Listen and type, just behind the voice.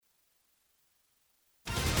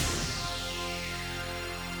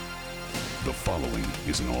The following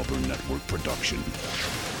is an Auburn Network production.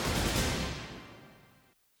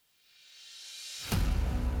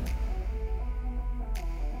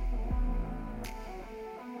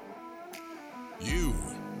 You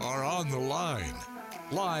are on the line.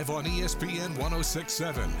 Live on ESPN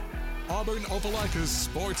 106.7. Auburn-Opelika's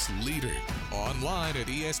sports leader. Online at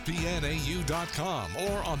espnau.com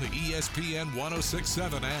or on the ESPN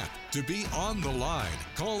 106.7 app. To be on the line,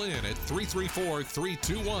 call in at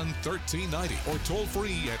 334-321-1390 or toll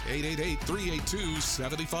free at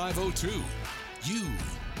 888-382-7502. You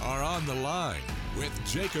are on the line with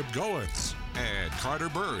Jacob Goins and Carter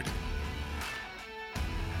Byrd.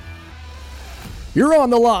 You're on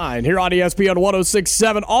the line here on ESPN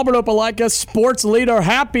 106.7, Auburn-Opelika sports leader.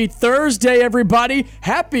 Happy Thursday, everybody.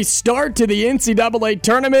 Happy start to the NCAA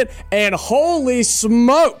tournament. And holy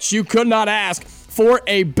smokes, you could not ask for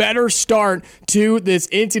a better start to this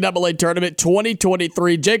NCAA tournament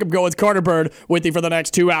 2023. Jacob Goins, Carter Byrd with you for the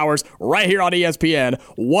next 2 hours right here on ESPN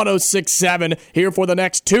 106.7. Here for the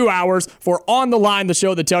next 2 hours for On the Line, the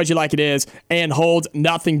show that tells you like it is and holds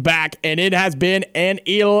nothing back. And it has been an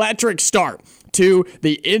electric start to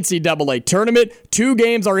the NCAA tournament. 2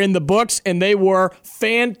 games are in the books, and they were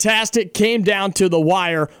fantastic. Came down to the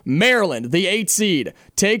wire. Maryland, the 8 seed,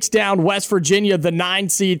 takes down West Virginia, the 9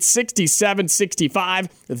 seed, 67-65.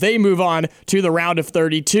 They move on to the round of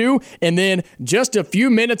 32. And then just a few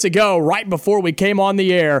minutes ago, right before we came on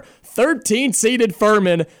the air, 13-seeded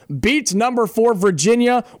Furman beats number 4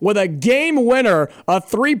 Virginia with a game winner, a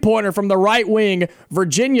three-pointer from the right wing.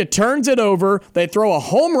 Virginia turns it over. They throw a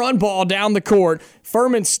home run ball down the court.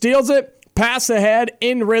 Furman steals it. Pass ahead,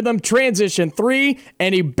 in rhythm, transition 3,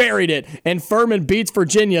 and he buried it. And Furman beats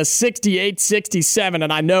Virginia 68-67.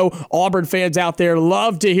 And I know Auburn fans out there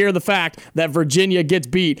love to hear the fact that Virginia gets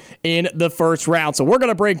beat in the first round. So we're going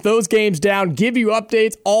to break those games down, give you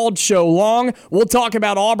updates all show long. We'll talk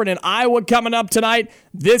about Auburn and Iowa coming up tonight.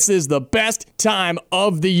 This is the best time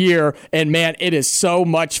of the year. And man, it is so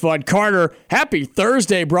much fun. Carter, happy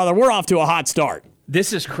Thursday, brother. We're off to a hot start.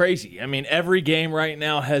 This is crazy. I mean, every game right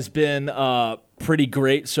now has been pretty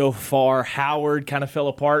great so far. Howard kind of fell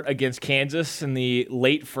apart against Kansas in the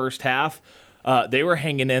late first half. They were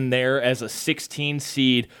hanging in there as a 16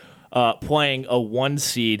 seed, playing a 1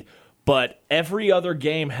 seed. But every other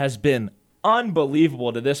game has been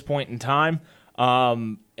unbelievable to this point in time.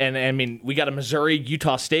 And I mean, we got a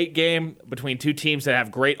Missouri-Utah State game between 2 teams that have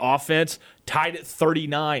great offense, tied at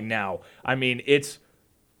 39 now. I mean, it's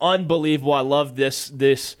unbelievable. I love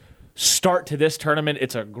this start to this tournament.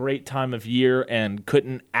 It's a great time of year and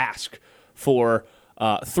couldn't ask for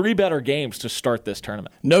 3 better games to start this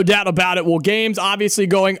tournament. No doubt about it. Well, games obviously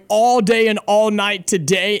going all day and all night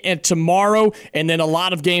today and tomorrow, and then a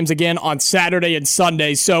lot of games again on Saturday and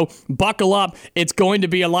Sunday. So buckle up. It's going to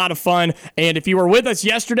be a lot of fun. And if you were with us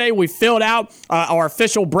yesterday, we filled out our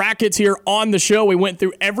official brackets here on the show. We went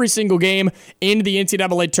through every single game in the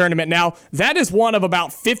NCAA tournament. Now, that is one of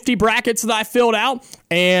about 50 brackets that I filled out,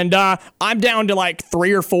 and I'm down to like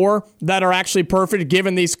 3 or 4 that are actually perfect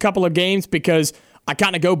given these couple of games because I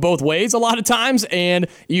kind of go both ways a lot of times, and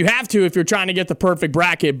you have to if you're trying to get the perfect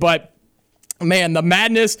bracket. But, man, the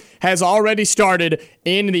madness has already started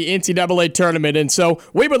in the NCAA tournament, and so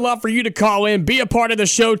we would love for you to call in, be a part of the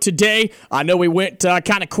show today. I know we went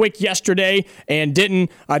kind of quick yesterday and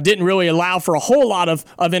didn't really allow for a whole lot of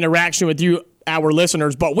interaction with you, our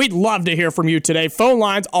listeners, but we'd love to hear from you today. Phone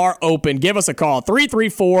lines are open. Give us a call,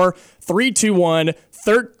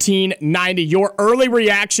 334-321-1390. Your early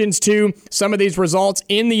reactions to some of these results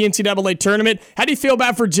in the NCAA tournament. How do you feel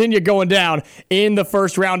about Virginia going down in the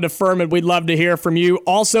first round of Furman? We'd love to hear from you.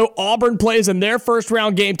 Also, Auburn plays in their first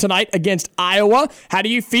round game tonight against Iowa. How do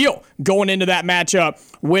you feel going into that matchup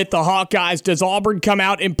with the Hawkeyes? Does Auburn come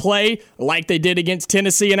out and play like they did against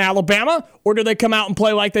Tennessee and Alabama, or do they come out and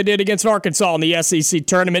play like they did against Arkansas in the SEC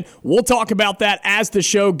tournament? We'll talk about that as the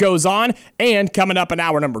show goes on. And coming up in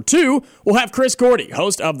hour number 2, we'll have Chris Gordy,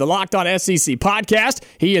 host of the Locked On SEC podcast.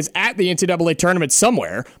 He is at the NCAA tournament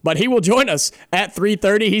somewhere, but he will join us at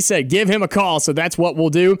 3:30. He said give him a call, so that's what we'll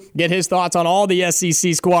do. Get his thoughts on all the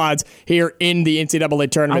SEC squads here in the NCAA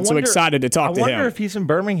tournament. So excited to talk to him. I wonder if he's in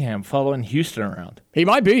Birmingham following Houston around. He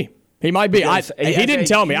might be. He didn't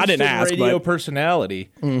tell me. I didn't ask. Radio personality,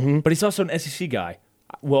 but he's also an SEC guy.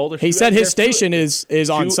 Well, he said his station is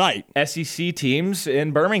on site. SEC teams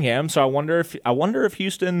in Birmingham, so I wonder if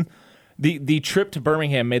Houston, the trip to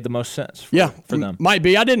Birmingham made the most sense for them. Might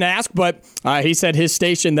be. I didn't ask, but he said his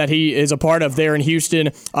station that he is a part of there in Houston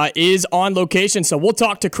is on location. So we'll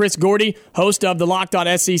talk to Chris Gordy, host of the Locked On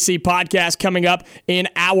SEC podcast, coming up in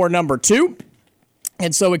hour number 2.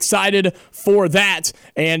 And so excited for that.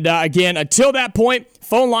 And again, until that point,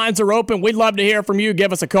 phone lines are open. We'd love to hear from you.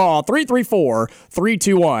 Give us a call,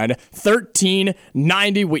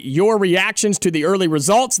 334-321-1390, with your reactions to the early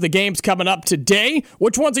results. The game's coming up today.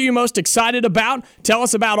 Which ones are you most excited about? Tell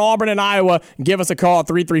us about Auburn and Iowa. Give us a call,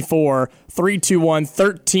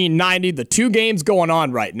 334-321-1390. The two games going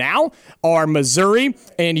on right now are Missouri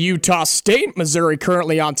and Utah State. Missouri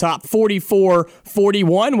currently on top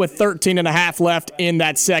 44-41 with 13.5 left in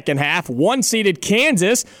that second half. One-seeded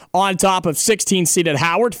Kansas on top of 16-seeded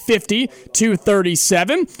Howard,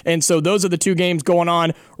 50-37. And so those are the two games going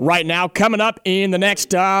on right now. Coming up in the next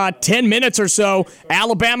 10 minutes or so,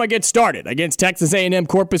 Alabama gets started against Texas A&M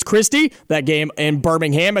Corpus Christi. That game in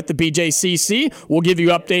Birmingham at the BJCC. We'll give you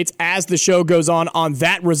updates as the show goes on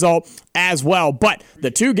that result as well. But the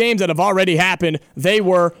two games that have already happened, they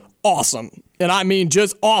were awesome. And I mean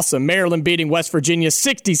just awesome. Maryland beating West Virginia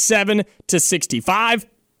 67-65.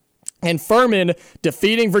 And Furman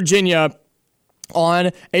defeating Virginia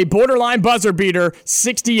on a borderline buzzer beater,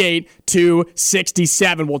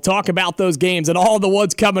 68-67. We'll talk about those games and all the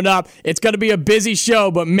ones coming up. It's going to be a busy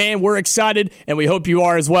show, but man, we're excited, and we hope you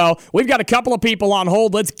are as well. We've got a couple of people on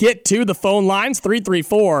hold. Let's get to the phone lines,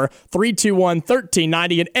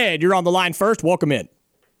 334-321-1390. And Ed, you're on the line first. Welcome in.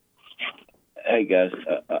 Hey guys,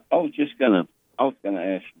 I was gonna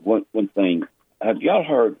ask one thing. Have y'all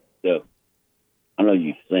heard I know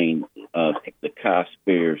you've seen the Kai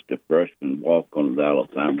Spears, the freshman walk on to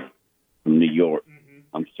Alabama from New York. Mm-hmm.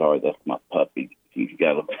 I'm sorry, that's my puppy. She's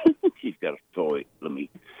got a toy.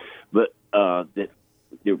 But the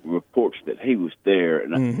reports that he was there,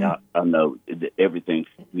 and mm-hmm. I know that everything's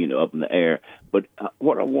up in the air. But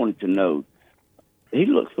what I wanted to know, he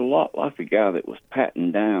looks a lot like a guy that was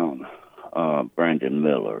patting down Brandon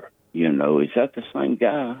Miller. Is that the same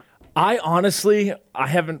guy? I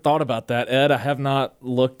haven't thought about that, Ed. I have not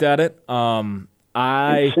looked at it. I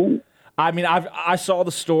saw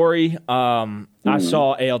the story. I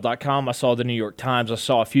saw AL.com. I saw the New York Times. I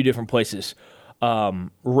saw a few different places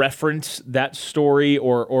reference that story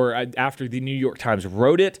or after the New York Times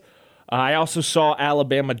wrote it. I also saw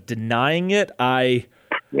Alabama denying it. I'm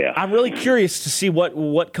really curious to see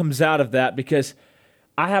what comes out of that, because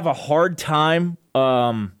I have a hard time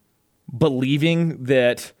believing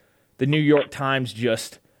that the New York Times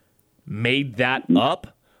just made that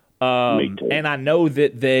up. And I know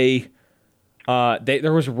that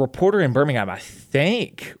there was a reporter in Birmingham, I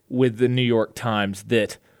think, with the New York Times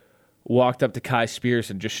that walked up to Kai Spears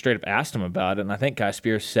and just straight up asked him about it. And I think Kai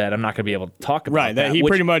Spears said, I'm not going to be able to talk about that. He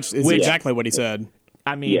pretty much is exactly what he said.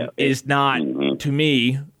 I mean, is not, to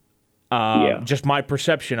me, just my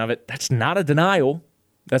perception of it, that's not a denial.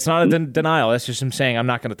 That's not a denial. That's just him saying, I'm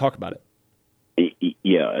not going to talk about it.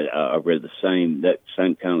 Yeah, I read that same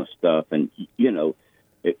kind of stuff. And,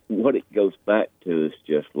 what it goes back to is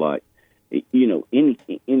just like,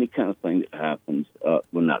 any kind of thing that happens, well,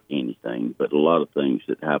 not anything, but a lot of things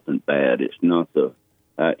that happen bad, it's not the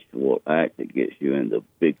actual act that gets you into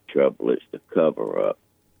big trouble, it's the cover-up.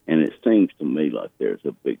 And it seems to me like there's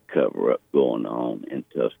a big cover-up going on in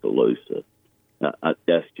Tuscaloosa.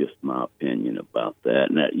 That's just my opinion about that.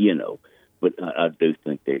 And but I do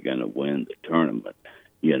think they're going to win the tournament,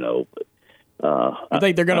 But I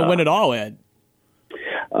think they're going to win it all, Ed.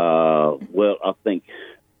 Well, I think,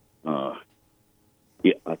 I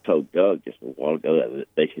told Doug just a while ago that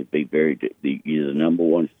they should be you're the number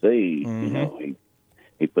one seed. Mm-hmm.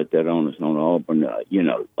 He put that on us on Auburn.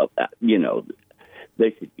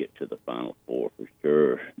 They should get to the Final Four for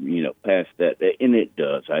sure. Past that, and it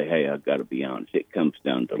does. I got to be honest. It comes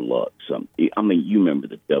down to luck. You remember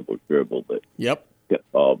the double dribble that got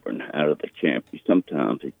Auburn out of the championship.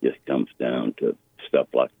 Sometimes it just comes down to stuff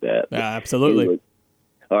like that. Absolutely. Anyway,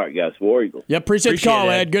 all right, guys. War Eagle. Appreciate the call,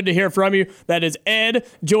 Ed. Good to hear from you. That is Ed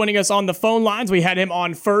joining us on the phone lines. We had him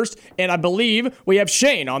on first, and I believe we have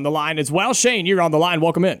Shane on the line as well. Shane, you're on the line.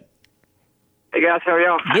 Welcome in. Hey, guys. How are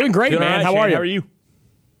y'all? Doing great, man. Right, How Shane, are you? How are you?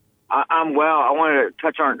 I'm well. I wanted to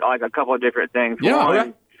touch on a couple of different things. Yeah.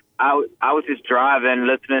 One, I was just driving,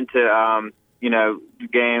 listening to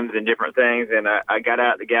games and different things, and I got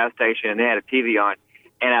out at the gas station and they had a TV on,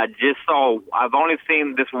 and I've only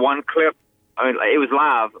seen this one clip. I mean, it was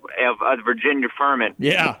live of Virginia Furman.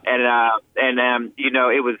 Yeah. And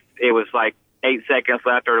it was like 8 seconds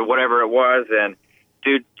left or whatever it was, and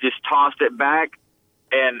dude just tossed it back,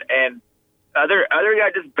 and other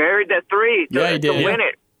guy just buried that three to win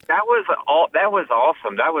it. That was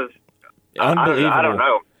awesome. That was unbelievable. I don't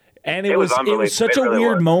know. And it was such a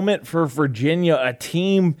weird moment for Virginia, a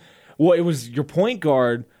team. Well, it was your point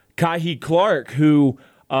guard, Kahi Clark, who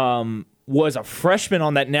was a freshman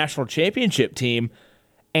on that national championship team,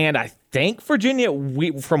 And I think Virginia,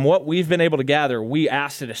 from what we've been able to gather, we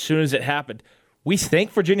asked it as soon as it happened. We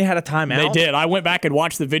think Virginia had a timeout. They did. I went back and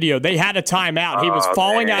watched the video. They had a timeout. He was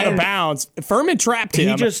falling out of bounds. Furman trapped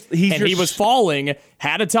him. He was falling,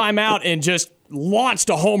 had a timeout, and just launched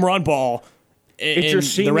a home run ball. It's your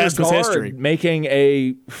senior the rest was history. Making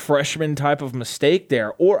a freshman type of mistake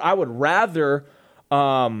there. Or I would rather,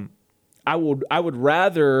 I would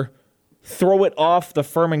rather throw it off the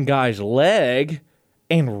Furman guy's leg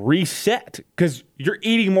and reset, because you're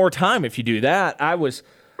eating more time if you do that. I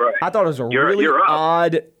thought it was a really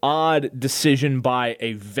odd decision by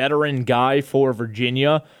a veteran guy for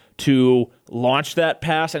Virginia to launch that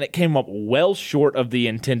pass, and it came up well short of the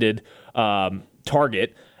intended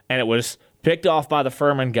target, and it was picked off by the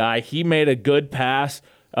Furman guy. He made a good pass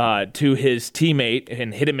to his teammate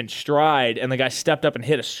and hit him in stride, and the guy stepped up and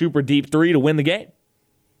hit a super deep three to win the game.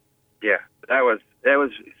 Yeah, that was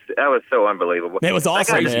so unbelievable. It was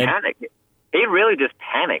awesome, man. Panicked. He really just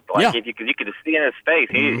panicked. Like, if you could just see in his face,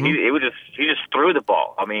 he just threw the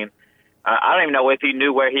ball. I mean, I don't even know if he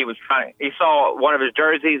knew where he was trying. He saw one of his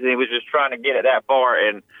jerseys and he was just trying to get it that far,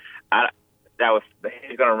 and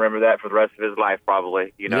he's going to remember that for the rest of his life,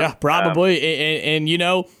 probably. Yeah, probably. And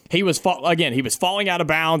he was falling out of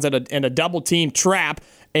bounds in a double team trap,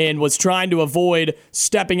 and was trying to avoid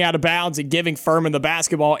stepping out of bounds and giving Furman the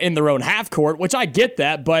basketball in their own half court, which I get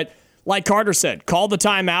that, but like Carter said, call the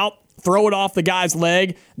timeout. Throw it off the guy's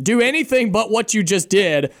leg. Do anything but what you just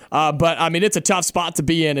did. But, I mean, it's a tough spot to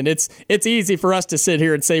be in, and it's easy for us to sit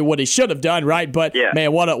here and say what he should have done, right? But,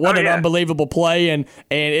 man, what an unbelievable play, and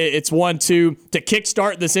it's one to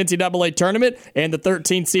kickstart this NCAA tournament and the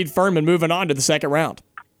 13th seed Furman moving on to the second round.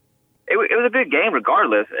 It was a big game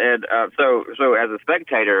regardless, and so as a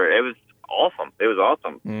spectator, it was awesome. It was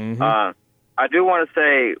awesome. Mm-hmm. I do want to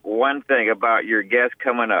say one thing about your guest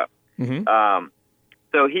coming up. Mm-hmm.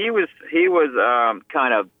 So he was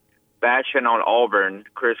kind of bashing on Auburn,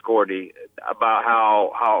 Chris Gordy, about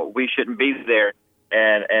how we shouldn't be there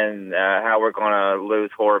and how we're going to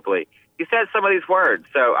lose horribly. He said some of these words.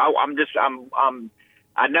 So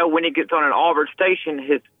I know when he gets on an Auburn station,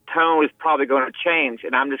 his tone is probably going to change,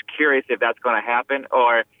 and I'm just curious if that's going to happen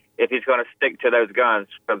or if he's going to stick to those guns.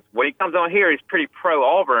 Because when he comes on here, he's pretty pro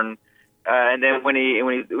Auburn, and then when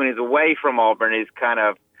he's away from Auburn, he's kind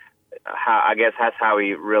of. I guess that's how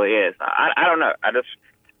he really is. I don't know.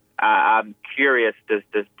 I'm curious to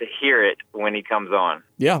hear it when he comes on.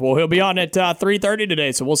 Yeah, well, he'll be on at 3:30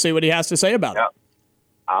 today, so we'll see what he has to say about it.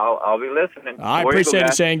 I'll be listening. I appreciate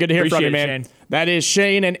it, Shane. Good to hear from you, man. Shane. That is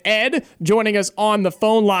Shane and Ed joining us on the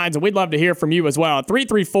phone lines, and we'd love to hear from you as well.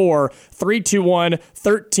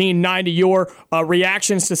 334-321-1390. Your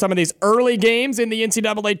reactions to some of these early games in the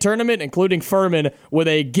NCAA tournament, including Furman with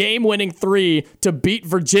a game-winning 3 to beat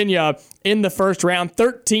Virginia in the first round.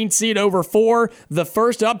 13 seed over 4, the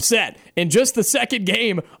first upset in just the second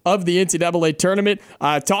game of the NCAA tournament.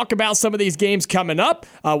 Talk about some of these games coming up.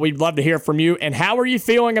 We'd love to hear from you. And how are you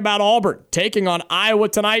feeling about Auburn taking on Iowa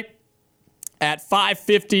tonight at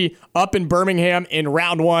 5:50 up in Birmingham in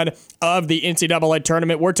round 1 of the NCAA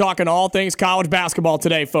tournament? We're talking all things college basketball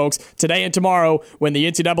today, folks. Today and tomorrow when the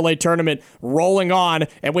NCAA tournament rolling on,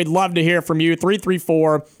 and we'd love to hear from you.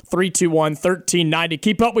 334-321-1390.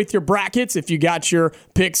 Keep up with your brackets if you got your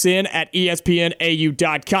picks in at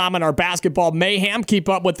ESPNAU.com. And our basketball mayhem, keep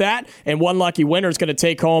up with that. And one lucky winner is going to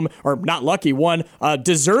take home, or not lucky, one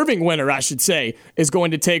deserving winner, I should say, is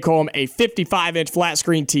going to take home a 55-inch flat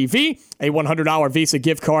screen TV, a $100 Visa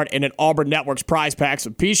gift card, and an Auburn Networks prize pack. So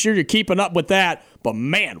be sure you're keeping up with that. But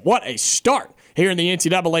man, what a start here in the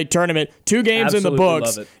NCAA tournament. 2 games in the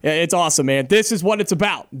books. Love it. It's awesome, man. This is what it's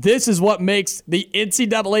about. This is what makes the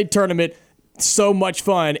NCAA tournament so much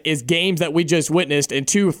fun, is games that we just witnessed, and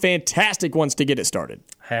 2 fantastic ones to get it started.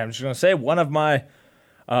 Hey, I'm just going to say one of my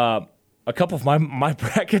a couple of my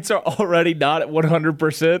brackets are already not at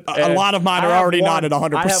 100%. A lot of mine are already not at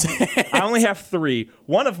 100%. I only have 3.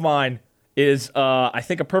 One of mine is, I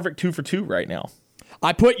think, a perfect 2 for 2 right now.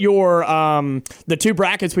 I put your the 2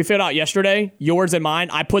 brackets we filled out yesterday, yours and mine.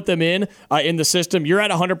 I put them in the system. You're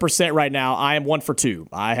at 100% right now. I am 1 for 2.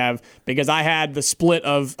 Because I had the split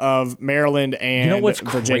of Maryland and Virginia. You know what's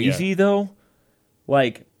crazy though?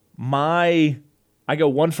 Like I go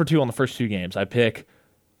 1 for 2 on the first 2 games. I picked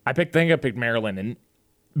Maryland in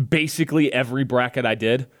basically every bracket I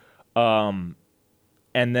did. And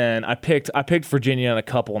then I picked Virginia in a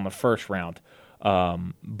couple in the first round.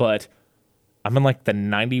 But I'm in like the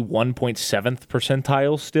 91.7th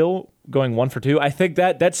percentile still, going 1 for 2. I think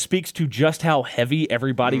that speaks to just how heavy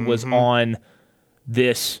everybody was on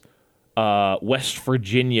this West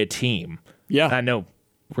Virginia team. Yeah. I know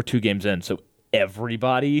we're 2 games in, so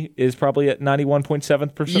everybody is probably at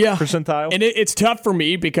 91.7% percentile. And it's tough for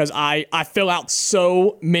me because I fill out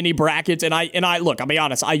so many brackets, and I look, I'll be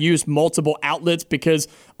honest, I use multiple outlets because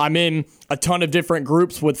I'm in a ton of different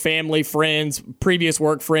groups with family, friends, previous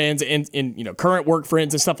work friends, and current work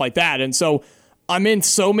friends and stuff like that. And so I'm in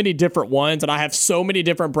so many different ones, and I have so many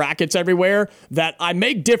different brackets everywhere that I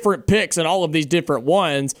make different picks in all of these different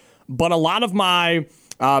ones, but a lot of my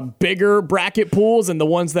bigger bracket pools and the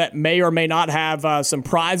ones that may or may not have some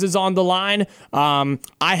prizes on the line.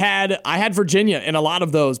 I had Virginia in a lot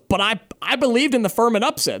of those, but I believed in the Furman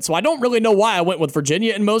upset, so I don't really know why I went with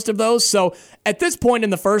Virginia in most of those. So at this point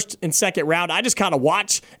in the first and second round, I just kind of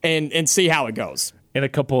watch and see how it goes. In a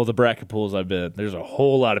couple of the bracket pools I've been, there's a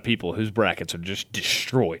whole lot of people whose brackets are just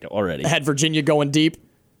destroyed already. I had Virginia going deep.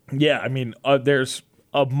 Yeah, I mean, there's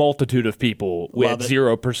a multitude of people with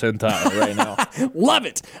 0 percentile right now. Love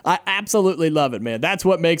it. I absolutely love it, man. That's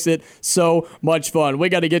what makes it so much fun. We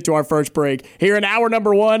got to get to our first break here in hour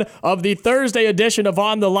number 1 of the Thursday edition of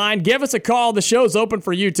On the Line. Give us a call. The show's open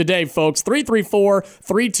for you today, folks.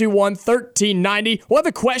 334-321-1390. We'll have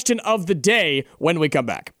a question of the day when we come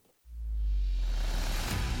back.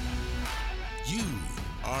 You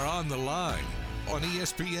are On the Line on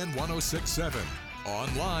ESPN 106.7.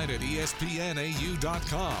 Online at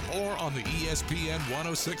ESPNAU.com or on the ESPN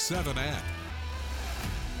 106.7 app.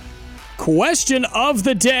 Question of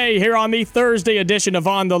the day here on the Thursday edition of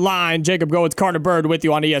On the Line. Jacob Goins, Carter Byrd with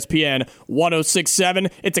you on ESPN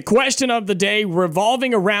 106.7. It's a question of the day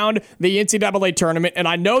revolving around the NCAA tournament, and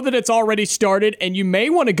I know that it's already started, and you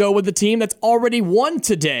may want to go with the team that's already won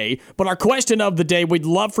today, but our question of the day, we'd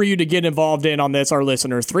love for you to get involved in on this, our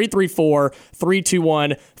listeners.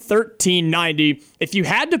 334-321-1390. If you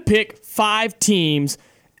had to pick 5 teams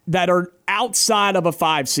that are outside of a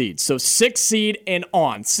 5 seed, so 6 seed and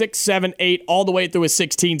on, 6, 7, 8, all the way through a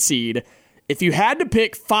 16 seed. If you had to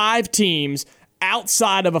pick 5 teams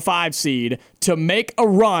outside of a 5 seed to make a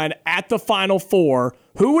run at the Final Four,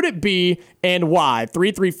 who would it be and why?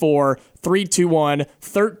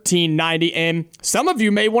 334-321-1390. And some of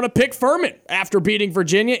you may want to pick Furman after beating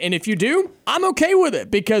Virginia. And if you do, I'm okay with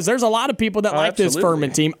it because there's a lot of people that like this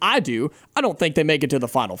Furman team. I do. I don't think they make it to the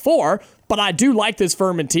Final Four, but I do like this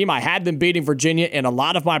Furman team. I had them beating Virginia in a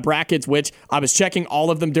lot of my brackets, which I was checking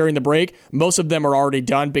all of them during the break. Most of them are already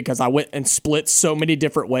done because I went and split so many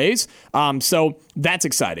different ways. So that's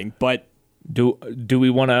exciting. But Do we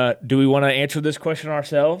want to answer this question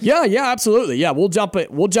ourselves? Yeah, absolutely. Yeah, we'll jump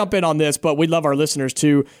in on this, but we'd love our listeners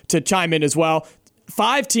to chime in as well.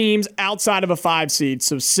 5 teams outside of a 5 seed,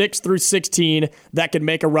 so 6 through 16 that could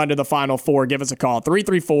make a run to the Final Four. Give us a call,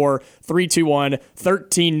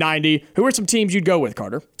 334-321-1390. Who are some teams you'd go with,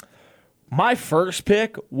 Carter? My first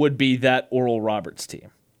pick would be that Oral Roberts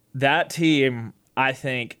team. That team, I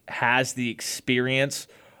think, has the experience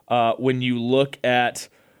when you look at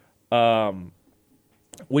the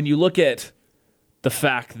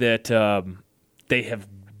fact that they have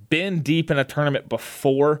been deep in a tournament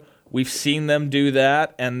before. We've seen them do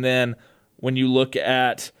that. And then when you look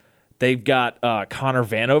at, they've got Connor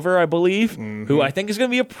Vanover, I believe, who I think is going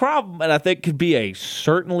to be a problem. And I think could be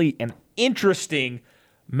certainly an interesting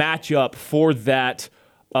matchup for that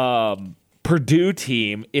Purdue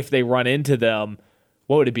team if they run into them.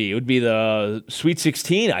 What would it be? It would be the Sweet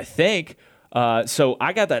 16, I think. So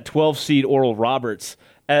I got that 12 seed Oral Roberts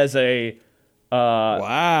as a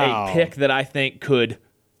pick that I think could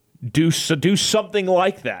do something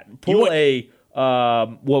like that. Pull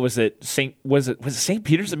what was it? Was it St.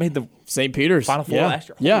 Peter's that made the St. Peter's Final Four last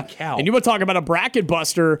year? Yeah. Holy cow. And you want to talk about a bracket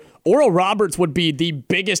buster? Oral Roberts would be the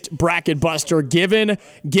biggest bracket buster given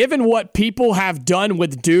what people have done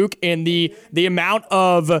with Duke and the amount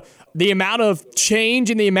of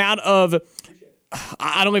change and the amount of,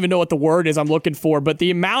 I don't even know what the word is I'm looking for, but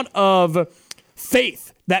the amount of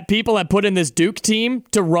faith that people have put in this Duke team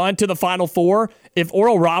to run to the Final Four. If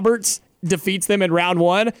Oral Roberts defeats them in round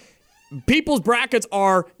 1, people's brackets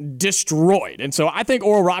are destroyed. And so I think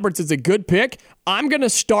Oral Roberts is a good pick. I'm going to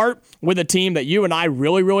start with a team that you and I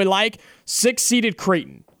really, really like, 6-seeded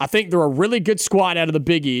Creighton. I think they're a really good squad out of the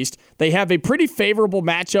Big East. They have a pretty favorable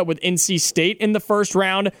matchup with NC State in the first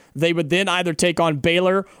round. They would then either take on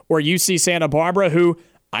Baylor or UC Santa Barbara, who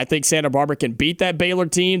I think Santa Barbara can beat that Baylor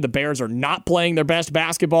team. The Bears are not playing their best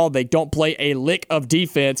basketball. They don't play a lick of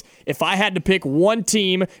defense. If I had to pick one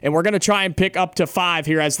team, and we're going to try and pick up to 5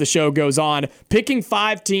 here as the show goes on, picking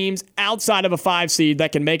 5 teams outside of a 5 seed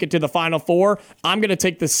that can make it to the Final Four, I'm going to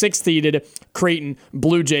take the 6th-seeded Creighton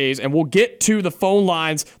Blue Jays, and we'll get to the phone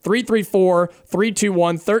lines,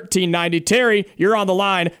 334-321-1390. Terry, you're on the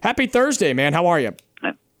line. Happy Thursday, man. How are you?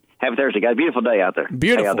 Happy Thursday, guys. Beautiful day out there.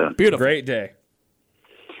 Beautiful. Great day.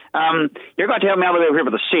 You're going to tell me I'm over here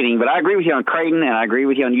with the seating, but I agree with you on Creighton, and I agree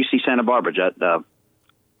with you on UC Santa Barbara.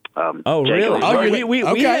 Oh, really?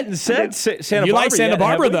 Oh, we hadn't said Santa Barbara. You like Santa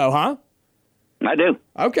Barbara, though, huh? I do.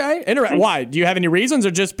 Okay. Interesting. Why? Do you have any reasons,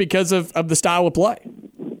 or just because of the style of play?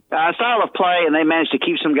 Style of play, and they managed to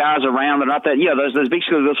keep some guys around. They're not that, those big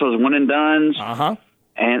schools, this was one and dones. Uh-huh.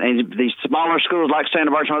 And these smaller schools like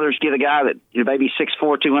Santa Barbara, some others get a guy that maybe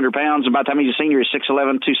 6'4", 200 pounds, and by the time he's a senior, he's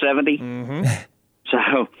 6'11", 270. Mm-hmm.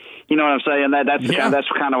 So, you know what I'm saying? That's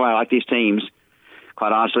kind of why I like these teams,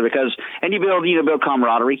 quite honestly, because you build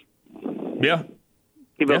camaraderie. Yeah.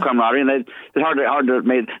 You build camaraderie, and it's hard to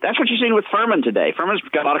make. That's what you've seen with Furman today. Furman's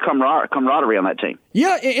got a lot of camaraderie on that team.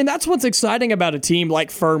 Yeah, and that's what's exciting about a team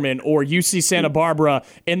like Furman or UC Santa Barbara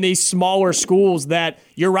and these smaller schools that,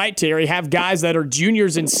 you're right, Terry, have guys that are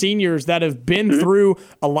juniors and seniors that have been through,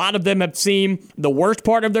 a lot of them have seen the worst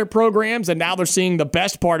part of their programs, and now they're seeing the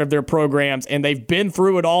best part of their programs, and they've been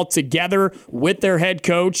through it all together with their head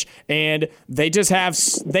coach, and they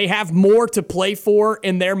have more to play for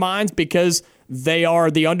in their minds because they are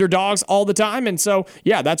the underdogs all the time. And so,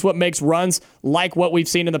 yeah, that's what makes runs like what we've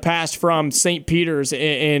seen in the past from St. Peter's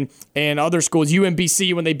and other schools,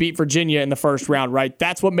 UMBC when they beat Virginia in the first round, right?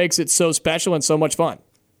 That's what makes it so special and so much fun.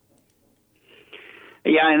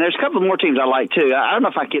 Yeah, and there's a couple more teams I like, too. I don't know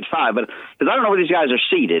if I get 5, but because I don't know where these guys are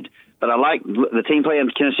seeded, but I like the team playing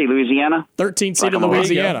Tennessee, Louisiana. 13th seed in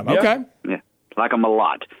Louisiana. Okay. Yeah, like them a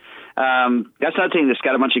lot. That's another team that's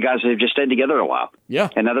got a bunch of guys that have just stayed together a while. Yeah.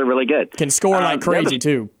 And now they're really good. Can score like crazy,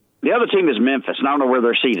 too. The other team is Memphis, and I don't know where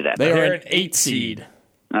they're seeded at. They're an 8th seed.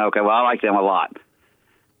 Okay, well, I like them a lot.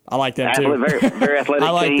 I like them, too. Very athletic I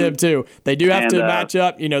like team. them, too. They do have to match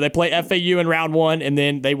up. They play FAU in round 1, and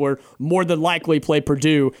then they will more than likely play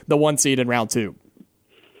Purdue, the 1 seed, in round 2.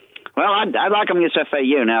 Well, I like them against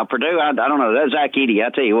FAU. Now, Purdue, I don't know. That Zach Edey, I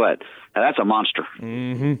tell you what, that's a monster.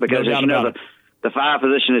 Mm-hmm. Because, the 5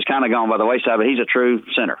 position is kind of gone by the wayside, but he's a true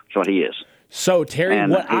center. That's what he is. So, Terry,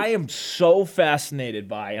 what I am so fascinated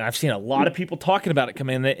by, and I've seen a lot of people talking about it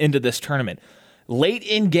coming into this tournament, late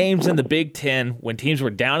in games in the Big Ten, when teams were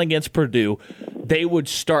down against Purdue, they would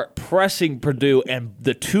start pressing Purdue, and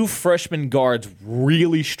the 2 freshman guards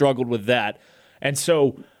really struggled with that. And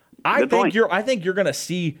so I think you're going to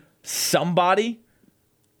see somebody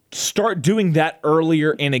start doing that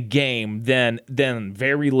earlier in a game than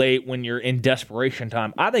very late when you're in desperation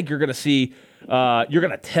time. I think you're going to see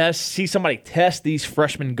see somebody test these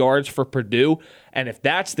freshman guards for Purdue, and if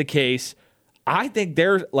that's the case, I think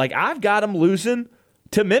I've got them losing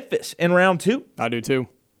to Memphis in round 2. I do too.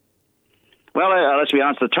 Well, let's be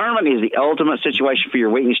honest. The tournament is the ultimate situation for your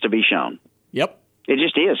weakness to be shown. Yep, it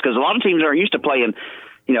just is, because a lot of teams aren't used to playing,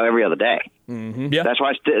 every other day. Mm-hmm. Yeah, that's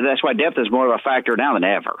why depth is more of a factor now than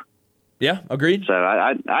ever. Yeah, agreed. So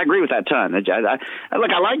I agree with that ton. I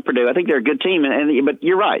like Purdue. I think they're a good team, but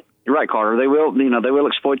you're right. You're right, Carter. They will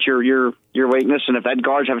exploit your weakness, and if that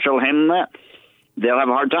guards have trouble handling that, they'll have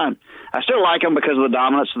a hard time. I still like them because of the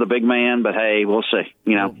dominance of the big man, but hey, we'll see.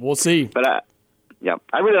 We'll see. But I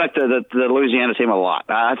really like the Louisiana team a lot.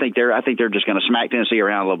 I think they're just going to smack Tennessee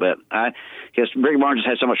around a little bit. Because Rick Barnes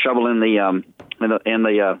has had so much trouble in the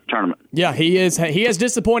tournament. Yeah, he has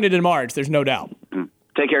disappointed in March. There's no doubt.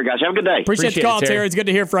 Take care, guys. Have a good day. Appreciate the call, Terry. It's good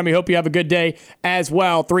to hear from you. Hope you have a good day as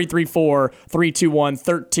well.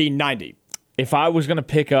 334-321-1390. If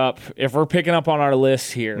we're picking up on our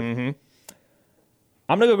list here,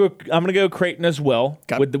 I'm gonna go Creighton as well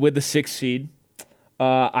with the 6th seed.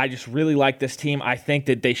 I just really like this team. I think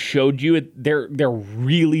that they showed you they're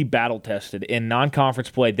really battle tested in non-conference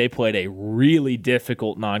play. They played a really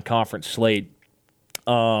difficult non-conference slate.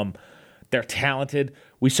 They're talented.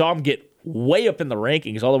 We saw them get way up in the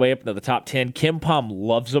rankings, all the way up into the top 10. Kim Pom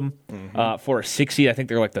loves them for a 6 seed. I think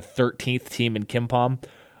they're like the 13th team in Kim Pom,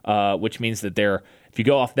 which means that if you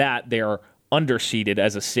go off that, they're underseeded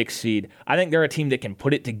as a 6 seed. I think they're a team that can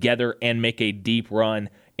put it together and make a deep run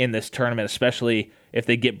in this tournament, especially if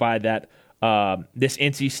they get by this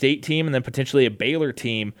NC State team and then potentially a Baylor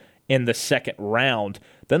team in the second round.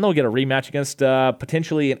 Then they'll get a rematch against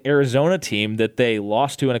potentially an Arizona team that they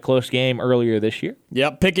lost to in a close game earlier this year.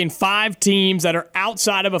 Yep, picking 5 teams that are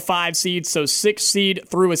outside of a 5 seed, so 6 seed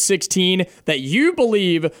through a 16 that you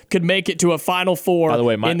believe could make it to a Final Four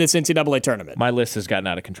in this NCAA tournament. My list has gotten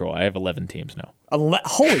out of control. I have 11 teams now.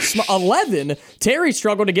 Holy 11? Terry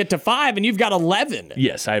struggled to get to 5, and you've got 11.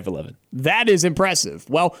 Yes, I have 11. That is impressive.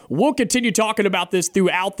 Well, we'll continue talking about this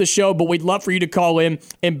throughout the show, but we'd love for you to call in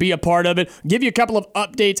and be a part of it. Give you a couple of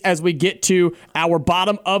updates as we get to our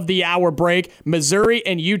bottom of the hour break. Missouri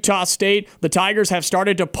and Utah State. The Tigers have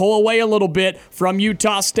started to pull away a little bit from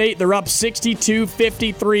Utah State. They're up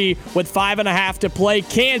 62-53 with 5.5 to play.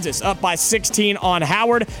 Kansas up by 16 on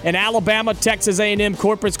Howard. And Alabama, Texas A&M,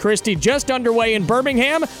 Corpus Christi just underway in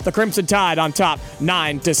Birmingham. The Crimson Tide on top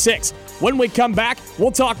 9-6. When we come back,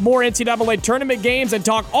 we'll talk more NCAA tournament games and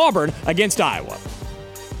talk Auburn against Iowa.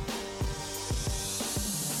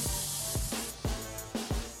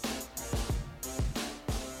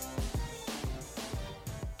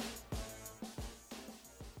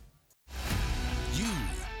 You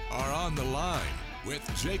are on the line with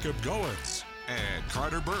Jacob Goins and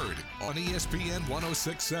Carter Byrd on ESPN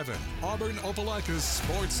 106.7, Auburn-Opelika's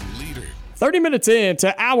sports leader. 30 minutes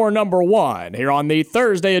into hour number 1 here on the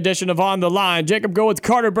Thursday edition of On the Line. Jacob Goins,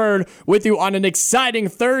 Carter Byrd with you on an exciting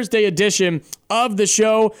Thursday edition of the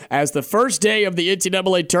show. As the first day of the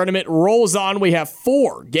NCAA tournament rolls on, we have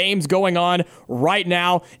 4 games going on right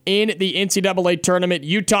now in the NCAA tournament.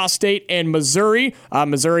 Utah State and Missouri.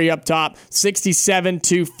 Missouri up top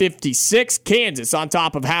 67-56. Kansas on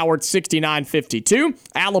top of Howard 69-52.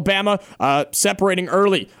 Alabama separating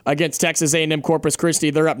early against Texas A&M Corpus Christi.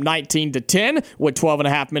 They're up 19-10 with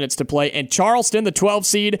 12.5 minutes to play. And Charleston, the 12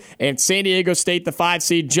 seed, and San Diego State, the 5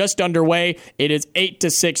 seed, just underway. It is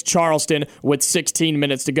 8-6 Charleston with 16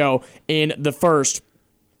 minutes to go in the first.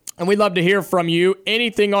 And we'd love to hear from you.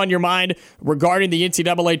 Anything on your mind regarding the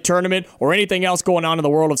NCAA tournament or anything else going on in the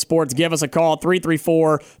world of sports, give us a call,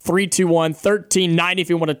 334-321-1390 if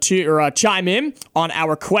you want to chime in on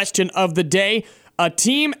our question of the day. A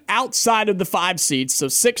team outside of the 5 seeds, so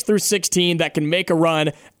 6 through 16, that can make a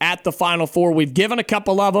run at the Final Four. We've given a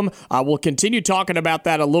couple of them. We'll continue talking about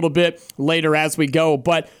that a little bit later as we go.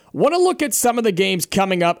 But want to look at some of the games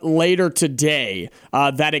coming up later today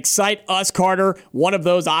that excite us, Carter. One of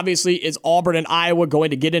those, obviously, is Auburn and Iowa.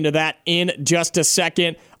 Going to get into that in just a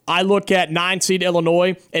second. I look at 9-seed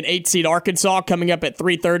Illinois and 8-seed Arkansas coming up at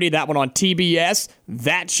 3:30. That one on TBS.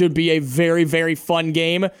 That should be a very, very fun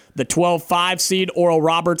game. The 12-5 seed Oral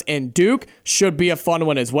Roberts and Duke should be a fun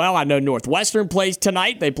one as well. I know Northwestern plays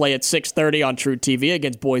tonight. They play at 6:30 on True TV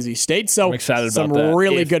against Boise State. So I'm excited some about that.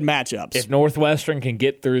 Really good matchups. If Northwestern can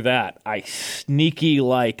get through that, I sneaky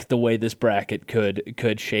like the way this bracket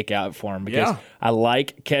could shake out for them because I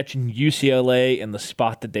like catching UCLA in the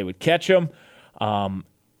spot that they would catch them.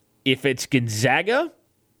 If it's Gonzaga,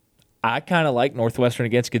 I kind of like Northwestern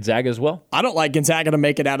against Gonzaga as well. I don't like Gonzaga to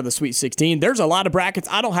make it out of the Sweet 16. There's a lot of brackets.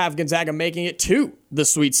 I don't have Gonzaga making it to the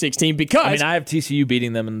Sweet 16 because I have TCU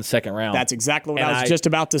beating them in the second round. That's exactly what I was just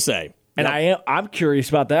about to say. And I'm curious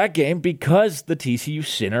about that game because the TCU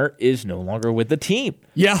center is no longer with the team.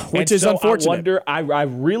 Yeah, which is unfortunate. I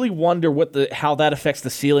really wonder how that affects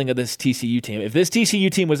the ceiling of this TCU team. If this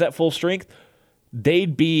TCU team was at full strength,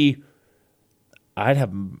 they'd be. I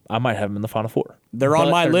might have them in the Final Four. They're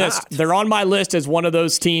on my list. Not. They're on my list as one of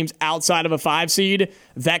those teams outside of a 5 seed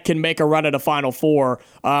that can make a run at a Final Four.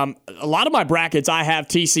 A lot of my brackets, I have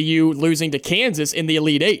TCU losing to Kansas in the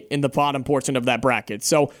Elite 8 in the bottom portion of that bracket.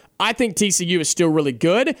 So I think TCU is still really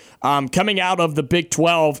good. Coming out of the Big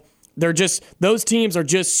 12, those teams are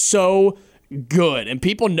just so good. And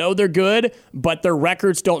people know they're good, but their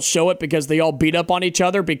records don't show it because they all beat up on each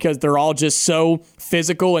other because they're all just so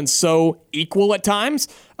physical and so equal at times.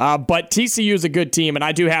 But TCU is a good team, and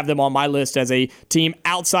I do have them on my list as a team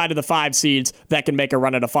outside of the 5 seeds that can make a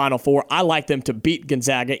run at a Final Four. I like them to beat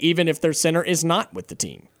Gonzaga, even if their center is not with the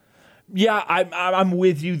team. Yeah, I'm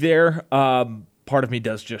with you there. Part of me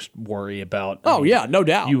does just worry about. Yeah, no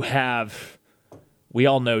doubt. We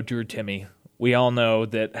all know Drew Timme. We all know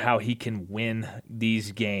that how he can win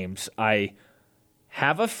these games. I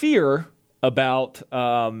have a fear about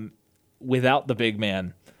without the big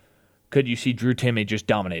man. Could you see Drew Timme just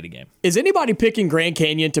dominate a game? Is anybody picking Grand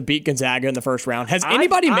Canyon to beat Gonzaga in the first round? Has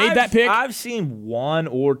anybody made that pick? I've seen 1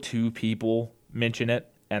 or 2 people mention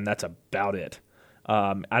it, and that's about it.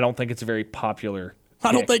 I don't think it's a very popular.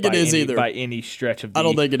 I don't think it is either by any stretch of the I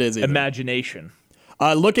don't think it is either. Imagination.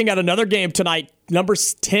 Looking at another game tonight, number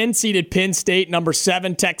 10 seeded Penn State, number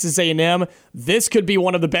 7 Texas A&M. This could be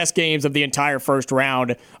one of the best games of the entire first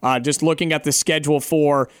round. Just looking at the schedule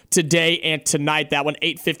for today and tonight, that one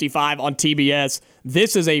 8:55 on TBS.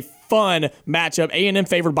 This is a fun matchup. A&M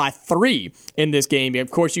favored by 3 in this game. Of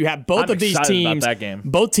course, you have both of these teams. About that game.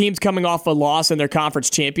 Both teams coming off a loss in their conference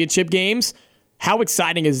championship games. How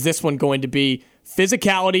exciting is this one going to be?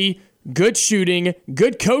 Physicality, good shooting,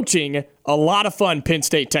 good coaching, a lot of fun. Penn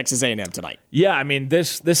State, Texas A&M tonight. Yeah, I mean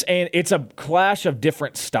this and it's a clash of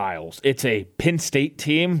different styles. It's a Penn State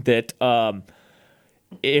team that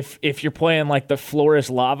if you're playing like the floor is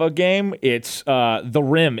lava game, it's the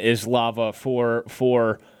rim is lava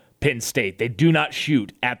for Penn State. They do not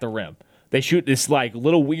shoot at the rim. They shoot this like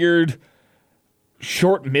little weird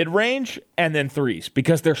short mid-range and then threes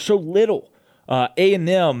because they're so little.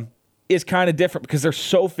 A&M is kind of different because they're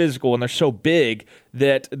so physical and they're so big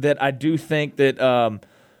that I do think that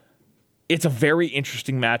it's a very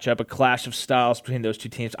interesting matchup, a clash of styles between those two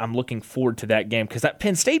teams. I'm looking forward to that game because that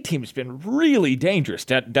Penn State team has been really dangerous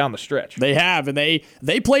down the stretch. They have, and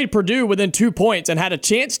they played Purdue within 2 points and had a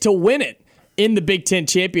chance to win it in the Big Ten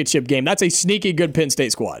championship game. That's a sneaky good Penn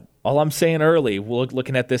State squad. All I'm saying early,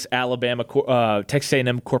 looking at this Texas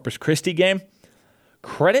A&M Corpus Christi game,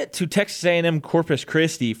 credit to Texas A&M Corpus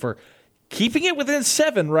Christi for keeping it within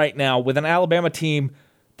 7 right now with an Alabama team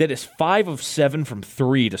that is 5 of 7 from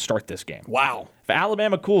 3 to start this game. Wow. If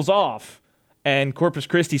Alabama cools off and Corpus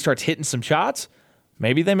Christi starts hitting some shots,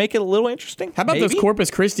 maybe they make it a little interesting. How about those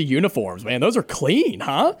Corpus Christi uniforms, man? Those are clean,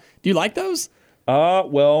 huh? Do you like those?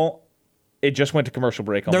 Well, it just went to commercial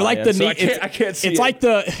break on They're my like end, the I can't see it's it. like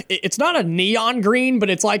it's not a neon green, but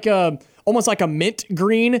it's like almost like a mint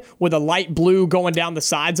green with a light blue going down the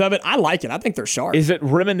sides of it. I like it. I think they're sharp. Is it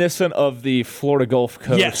reminiscent of the Florida Gulf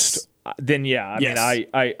Coast? Yes. Then yeah, I Yes.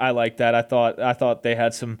 mean I like that. I thought they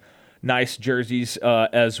had some nice jerseys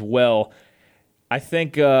as well. I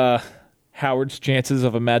think Howard's chances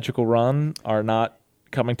of a magical run are not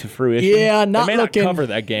coming to fruition. Yeah, they may not cover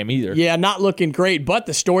that game either. Yeah, not looking great. But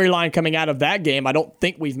the storyline coming out of that game, I don't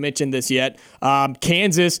think we've mentioned this yet.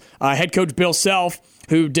 Kansas head coach Bill Self,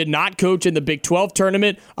 who did not coach in the Big 12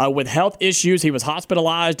 tournament with health issues. He was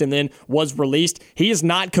hospitalized and then was released. He is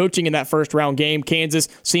not coaching in that first-round game. Kansas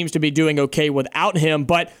seems to be doing okay without him,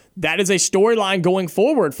 but that is a storyline going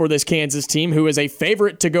forward for this Kansas team, who is a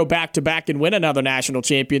favorite to go back-to-back and win another national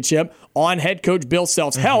championship on head coach Bill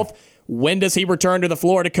Self's health. When does he return to the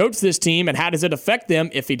floor to coach this team, and how does it affect them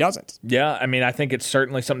if he doesn't? Yeah, I mean, I think it's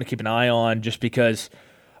certainly something to keep an eye on just because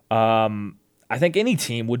I think any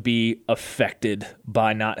team would be affected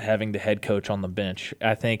by not having the head coach on the bench.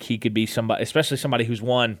 I think he could be somebody, especially somebody who's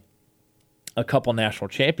won a couple national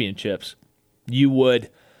championships.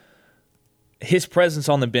 His presence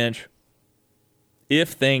on the bench, if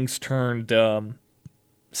things turned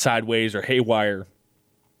sideways or haywire,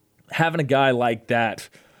 having a guy like that,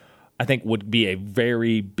 I think would be a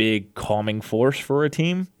very big calming force for a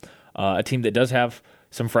team that does have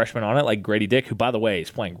some freshmen on it, like Grady Dick, who, by the way, is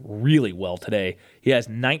playing really well today. He has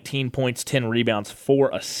 19 points, 10 rebounds, 4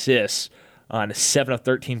 assists, and 7 of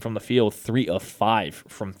 13 from the field, 3 of 5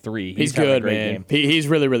 from 3. He's good, man. He's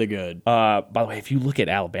really, really good. By the way, if you look at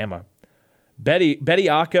Alabama, Betty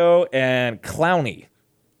Acco and Clowney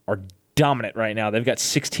are dominant right now. They've got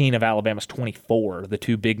 16 of Alabama's 24, the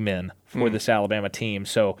two big men for this Alabama team.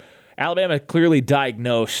 So Alabama clearly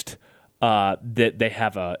diagnosed that they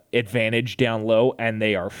have an advantage down low, and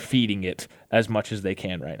they are feeding it as much as they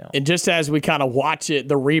can right now. And just as we kind of watch it,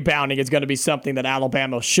 the rebounding is going to be something that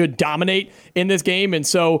Alabama should dominate in this game. And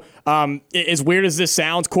so as weird as this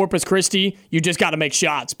sounds, Corpus Christi, you just got to make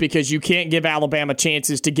shots because you can't give Alabama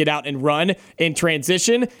chances to get out and run in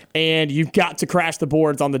transition, and you've got to crash the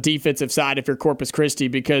boards on the defensive side if you're Corpus Christi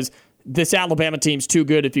because this Alabama team's too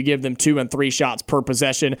good if you give them 2 and 3 shots per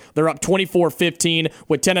possession. They're up 24-15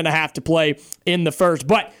 with 10.5 to play in the first.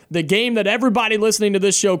 But the game that everybody listening to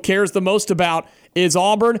this show cares the most about is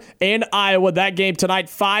Auburn and Iowa. That game tonight,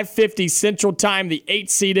 5:50 Central Time, the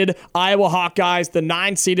 8-seeded Iowa Hawkeyes, the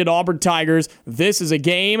 9-seeded Auburn Tigers. This is a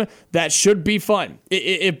game that should be fun.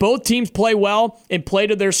 If both teams play well and play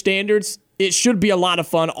to their standards, it should be a lot of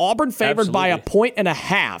fun. Auburn favored by 1.5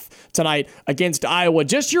 points tonight against Iowa.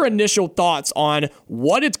 Just your initial thoughts on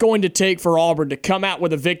what it's going to take for Auburn to come out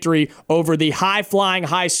with a victory over the high-flying,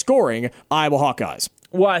 high-scoring Iowa Hawkeyes.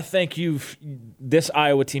 Well, I think this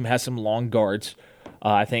Iowa team has some long guards.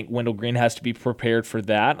 I think Wendell Green has to be prepared for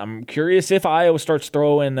that. I'm curious if Iowa starts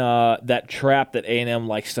throwing that trap that A&M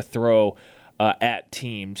likes to throw at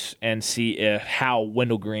teams and see how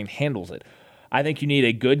Wendell Green handles it. I think you need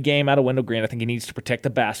a good game out of Wendell Green. I think he needs to protect the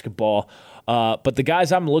basketball. But the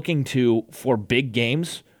guys I'm looking to for big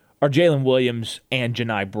games are Jalen Williams and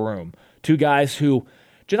Janai Broome. Two guys who,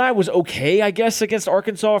 Janai was okay, I guess, against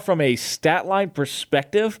Arkansas from a stat line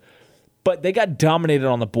perspective, but they got dominated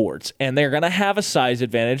on the boards. And they're going to have a size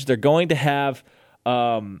advantage. They're going to have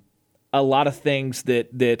a lot of things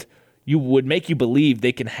that you would make you believe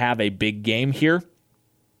they can have a big game here.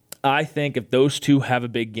 I think if those two have a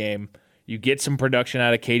big game, you get some production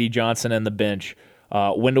out of Katie Johnson and the bench,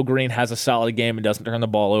 Wendell Green has a solid game and doesn't turn the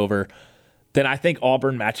ball over, then I think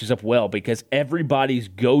Auburn matches up well because everybody's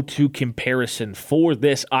go-to comparison for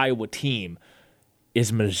this Iowa team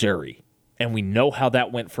is Missouri. And we know how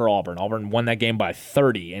that went for Auburn. Auburn won that game by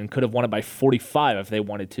 30 and could have won it by 45 if they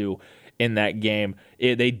wanted to in that game.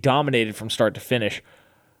 They dominated from start to finish.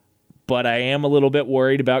 But I am a little bit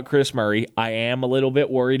worried about Chris Murray. I am a little bit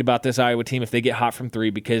worried about this Iowa team if they get hot from three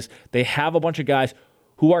because they have a bunch of guys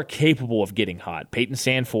who are capable of getting hot. Peyton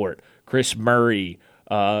Sandfort, Chris Murray,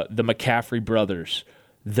 the McCaffrey brothers.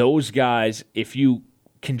 Those guys, if you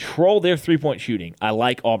control their three-point shooting, I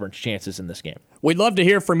like Auburn's chances in this game. We'd love to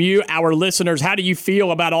hear from you, our listeners. How do you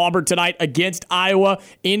feel about Auburn tonight against Iowa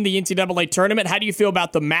in the NCAA tournament? How do you feel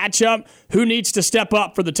about the matchup? Who needs to step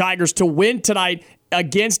up for the Tigers to win tonight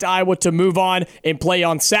against Iowa to move on and play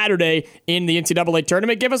on Saturday in the NCAA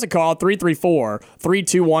tournament? Give us a call,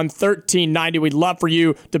 334-321-1390. We'd love for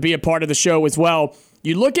you to be a part of the show as well.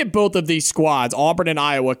 You look at both of these squads, Auburn and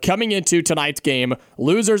Iowa, coming into tonight's game,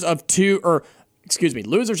 losers of three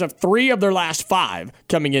of their last five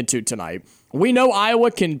coming into tonight. We know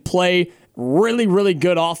Iowa can play really, really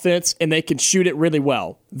good offense, and they can shoot it really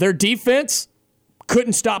well. Their defense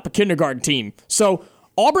couldn't stop a kindergarten team. So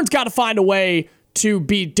Auburn's got to find a way to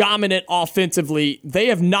be dominant offensively. They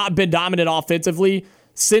have not been dominant offensively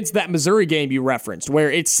since that Missouri game you referenced,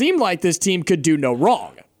 where it seemed like this team could do no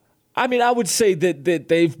wrong. I mean, I would say that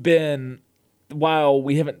they've been, while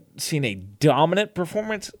we haven't seen a dominant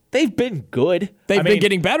performance, they've been good. They've been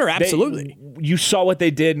getting better, absolutely. You saw what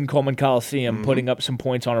they did in Coleman Coliseum, putting up some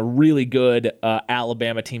points on a really good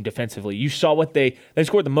Alabama team defensively. You saw what they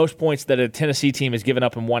scored the most points that a Tennessee team has given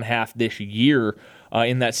up in one half this year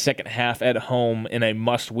in that second half at home in a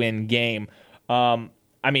must-win game. I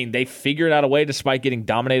mean, they figured out a way, despite getting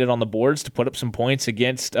dominated on the boards, to put up some points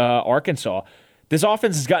against Arkansas. This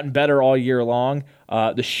offense has gotten better all year long.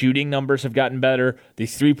 The shooting numbers have gotten better. The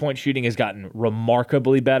three-point shooting has gotten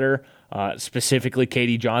remarkably better. Specifically,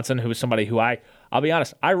 Katie Johnson, who is somebody who I'll be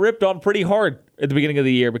honest, I ripped on pretty hard at the beginning of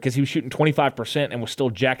the year because he was shooting 25% and was still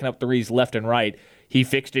jacking up threes left and right. He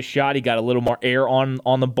fixed his shot. He got a little more air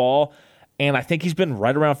on the ball. And I think he's been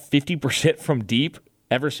right around 50% from deep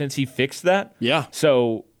ever since he fixed that. Yeah.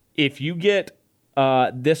 So if you get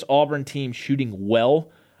this Auburn team shooting well,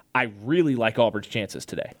 I really like Auburn's chances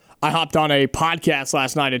today. I hopped on a podcast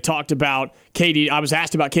last night and talked about Katie. I was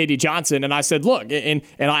asked about Katie Johnson, and I said, look, and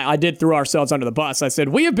I did throw ourselves under the bus. I said,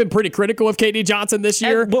 we have been pretty critical of Katie Johnson this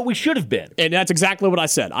year. But we should have been. And that's exactly what I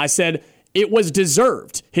said. I said it was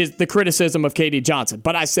deserved, the criticism of Katie Johnson.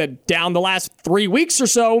 But I said down the last 3 weeks or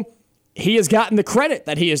so, he has gotten the credit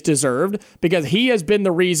that he has deserved because he has been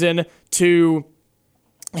the reason that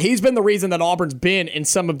Auburn's been in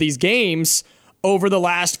some of these games over the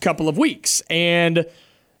last couple of weeks. And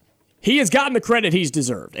he has gotten the credit he's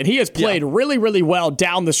deserved. And he has played really, really well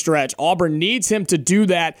down the stretch. Auburn needs him to do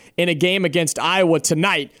that in a game against Iowa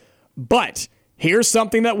tonight. But here's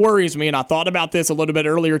something that worries me, and I thought about this a little bit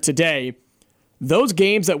earlier today. Those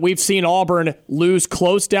games that we've seen Auburn lose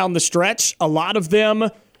close down the stretch, a lot of them,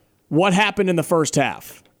 what happened in the first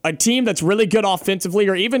half? A team that's really good offensively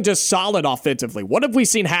or even just solid offensively. What have we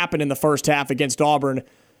seen happen in the first half against Auburn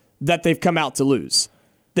that they've come out to lose?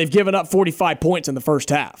 They've given up 45 points in the first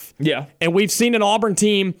half. Yeah. And we've seen an Auburn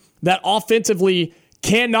team that offensively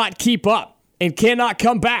cannot keep up and cannot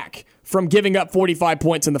come back from giving up 45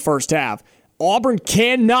 points in the first half. Auburn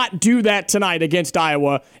cannot do that tonight against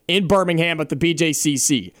Iowa in Birmingham at the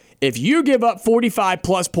BJCC. If you give up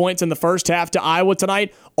 45-plus points in the first half to Iowa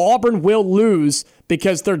tonight, Auburn will lose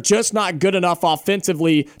because they're just not good enough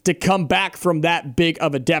offensively to come back from that big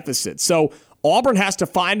of a deficit. So Auburn has to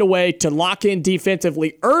find a way to lock in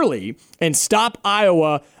defensively early and stop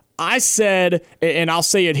Iowa. I said, and I'll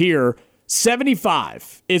say it here,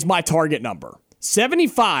 75 is my target number.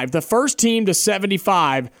 75, the first team to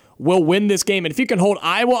 75 will win this game. And if you can hold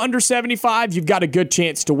Iowa under 75, you've got a good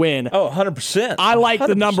chance to win. Oh, 100%. I like 100%.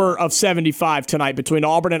 the number of 75 tonight between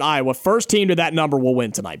Auburn and Iowa. First team to that number will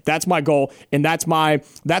win tonight. That's my goal, and that's my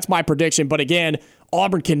prediction. But again,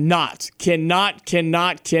 Auburn cannot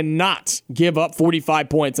give up 45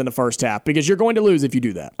 points in the first half because you're going to lose if you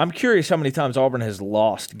do that. I'm curious how many times Auburn has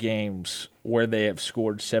lost games where they have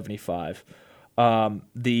scored 75.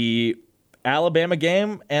 The Alabama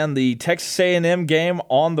game and the Texas A&M game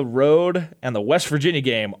on the road and the West Virginia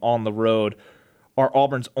game on the road are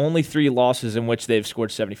Auburn's only 3 losses in which they've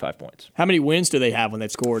scored 75 points. How many wins do they have when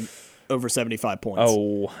they've scored over 75 points?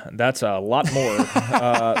 Oh, that's a lot more.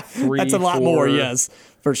 3, that's a lot 4. more, yes,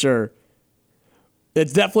 for sure.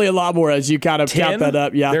 It's definitely a lot more as you kind of count that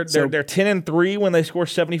up. Yeah, they're 10-3 when they score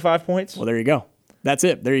 75 points. Well, there you go. That's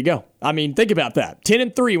it. There you go. I mean, think about that.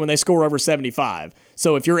 10-3 when they score over 75.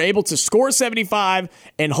 So if you're able to score 75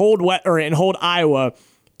 and hold Iowa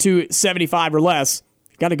to 75 or less,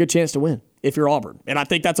 you got a good chance to win if you're Auburn. And I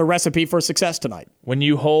think that's a recipe for success tonight. When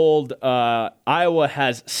you hold, Iowa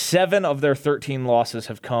has 7 of their 13 losses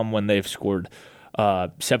have come when they've scored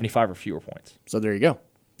 75 or fewer points. So there you go.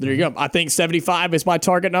 There you go. I think 75 is my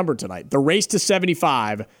target number tonight. The race to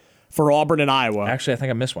 75 for Auburn and Iowa. Actually, I think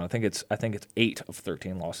I missed one. I think it's 8 of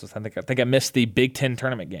 13 losses. I think I missed the Big Ten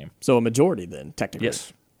tournament game. So a majority then, technically.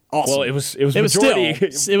 Yes. Awesome. Well, it was majority.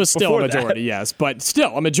 It was still a majority, yes, but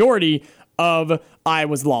still a majority of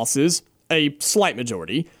Iowa's losses, a slight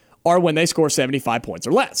majority, are when they score 75 points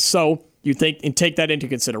or less. So you think and take that into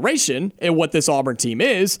consideration and what this Auburn team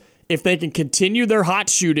is. If they can continue their hot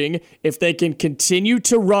shooting, if they can continue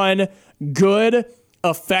to run good,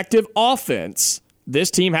 effective offense, this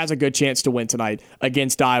team has a good chance to win tonight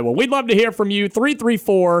against Iowa. We'd love to hear from you.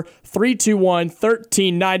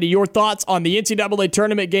 334-321-1390. Your thoughts on the NCAA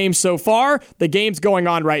tournament game so far, the games going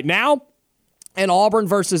on right now, and Auburn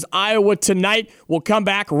versus Iowa tonight. We'll come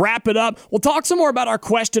back, wrap it up. We'll talk some more about our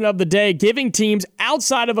question of the day, giving teams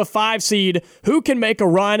outside of a 5 seed who can make a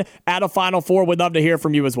run at a Final Four. We'd love to hear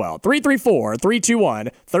from you as well.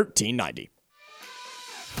 334-321-1390.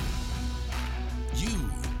 You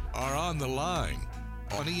are on the line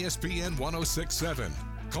on ESPN 106.7.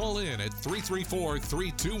 Call in at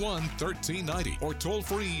 334-321-1390 or toll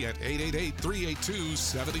free at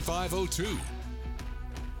 888-382-7502.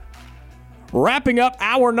 Wrapping up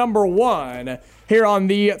hour number 1 here on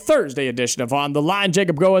the Thursday edition of On the Line.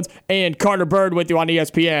 Jacob Goins and Carter Byrd with you on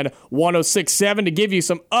ESPN 106.7 to give you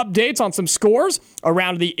some updates on some scores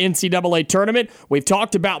around the NCAA tournament. We've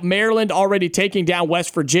talked about Maryland already taking down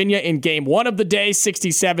West Virginia in game 1 of the day,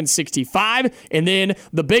 67-65. And then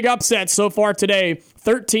the big upset so far today,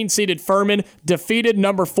 13-seeded Furman defeated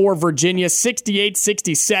number 4 Virginia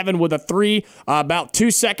 68-67 with about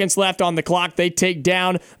 2 seconds left on the clock. They take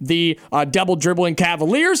down the double-dribbling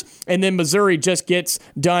Cavaliers, and then Missouri just gets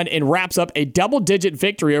done and wraps up a double-digit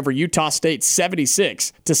victory over Utah State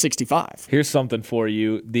 76-65. Here's something for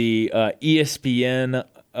you. The ESPN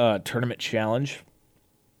Tournament Challenge,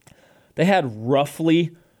 they had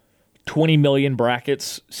roughly 20 million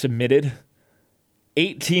brackets submitted.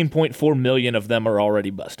 18.4 million of them are already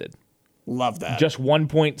busted. Love that. Just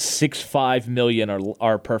 1.65 million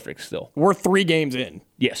are perfect still. We're 3 games in.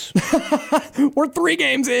 Yes. We're 3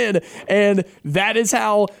 games in, and that is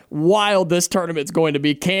how wild this tournament's going to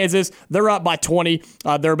be. Kansas, they're up by 20.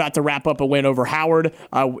 They're about to wrap up a win over Howard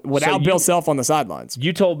without Bill Self on the sidelines.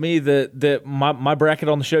 You told me that my bracket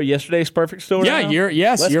on the show yesterday is perfect still. Yeah, right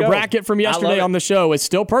your bracket from yesterday on the show is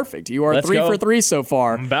still perfect. You are 3 for 3 so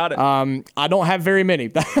far. I'm about it. I don't have very many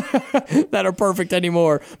that are perfect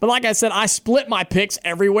anymore. But like I said, I split my picks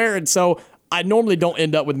everywhere, and so I normally don't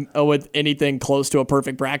end up with anything close to a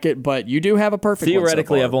perfect bracket, but you do have a perfect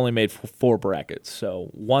Theoretically, one so far. I've only made 4 brackets, so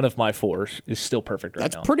one of my 4 is still perfect right now.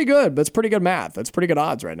 That's pretty good. That's pretty good math. That's pretty good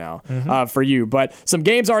odds right now for you. But some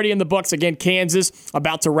games already in the books. Again, Kansas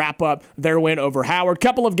about to wrap up their win over Howard.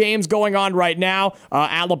 Couple of games going on right now.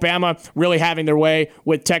 Alabama really having their way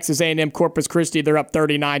with Texas A&M Corpus Christi. They're up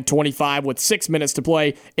 39-25 with 6 minutes to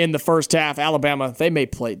play in the first half. Alabama, they may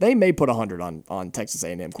put 100 on Texas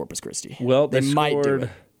A&M Corpus Christi. Well, they might do it.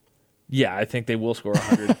 Yeah, I think they will score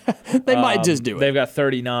 100. They might just do it. They've got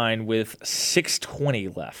 39 with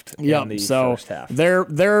 6:20 left in the first half.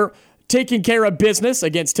 They're taking care of business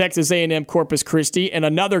against Texas A&M Corpus Christi in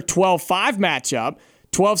another 12-5 matchup.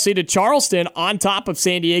 12-seeded Charleston on top of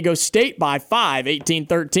San Diego State by 5,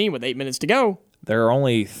 18-13 with 8 minutes to go. There are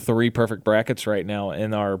only 3 perfect brackets right now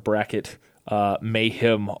in our bracket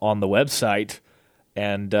mayhem on the website,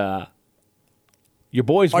 and your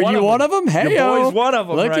boy's one of them. Are you one of them? Hey, your boy's one of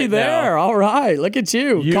them. Looky right there. now. All right. Look at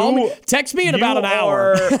you. Call me. Text me in about an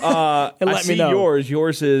hour. And let me know. Yours.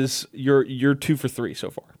 Yours is you're 2 for 3 so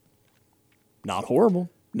far. Not horrible.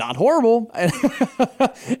 Not horrible.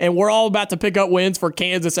 And we're all about to pick up wins for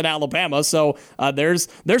Kansas and Alabama. So there's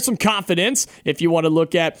some confidence if you want to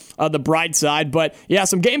look at the bright side. But yeah,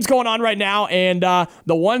 some games going on right now. And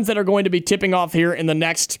the ones that are going to be tipping off here in the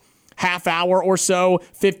next half hour or so,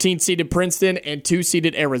 15-seeded Princeton and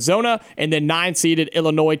 2-seeded Arizona, and then 9-seeded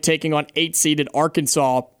Illinois taking on 8-seeded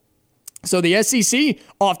Arkansas. So the SEC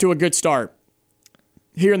off to a good start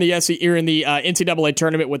here in the NCAA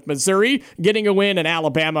tournament with Missouri getting a win and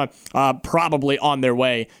Alabama probably on their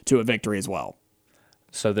way to a victory as well.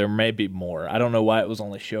 So there may be more. I don't know why it was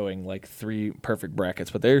only showing like 3 perfect brackets,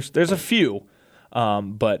 but there's a few.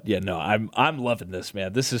 But yeah, no, I'm loving this,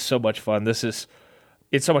 man. This is so much fun. It's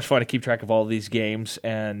so much fun to keep track of all of these games,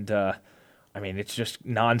 and I mean, it's just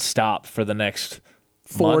nonstop for the next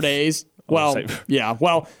 4 month. days. Well, yeah.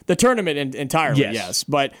 Well, the tournament entirely, yes.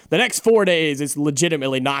 But the next 4 days is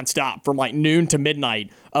legitimately nonstop from like noon to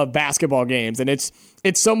midnight of basketball games. And it's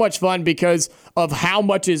so much fun because of how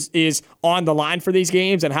much is on the line for these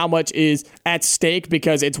games and how much is at stake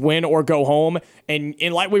because it's win or go home. And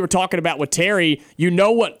like we were talking about with Terry, you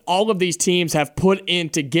know what all of these teams have put in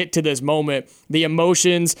to get to this moment. The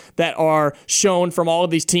emotions that are shown from all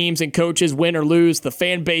of these teams and coaches, win or lose, the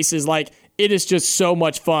fan bases, like, it is just so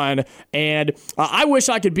much fun, and I wish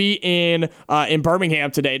I could be in Birmingham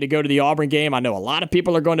today to go to the Auburn game. I know a lot of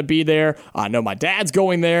people are going to be there. I know my dad's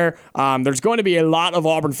going there. There's going to be a lot of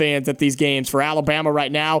Auburn fans at these games for Alabama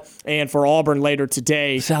right now and for Auburn later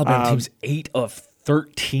today. This Alabama team's 8 of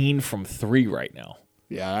 13 from 3 right now.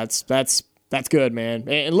 Yeah, that's good, man.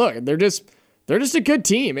 And look, they're just a good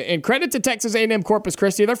team. And credit to Texas A&M Corpus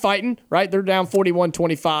Christi. They're fighting, right? They're down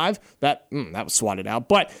 41-25. That was swatted out,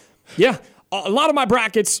 but. Yeah, a lot of my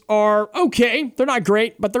brackets are okay. They're not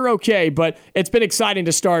great, but they're okay. But it's been exciting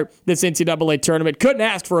to start this NCAA tournament. Couldn't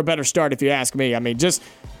ask for a better start if you ask me. I mean, just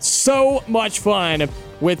so much fun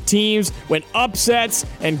with teams, with upsets,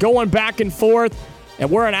 and going back and forth. And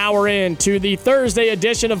we're an hour in to the Thursday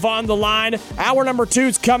edition of On the Line. Hour number 2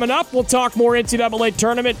 is coming up. We'll talk more NCAA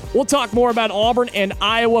tournament. We'll talk more about Auburn and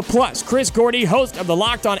Iowa. Plus, Chris Gordy, host of the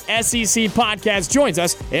Locked On SEC podcast, joins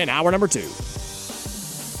us in hour number 2.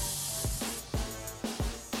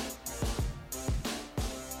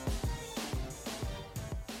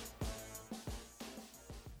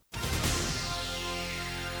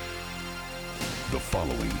 The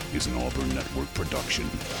following is an Auburn Network production.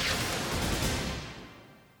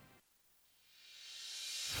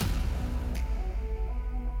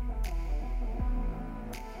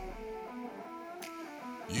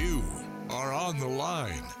 You are on the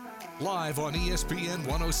line. Live on ESPN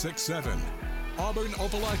 1067.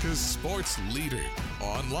 Auburn-Opelika's sports leader.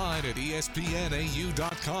 Online at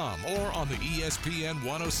ESPNAU.com or on the ESPN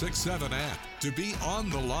 1067 app. To be on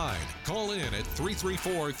the line, call in at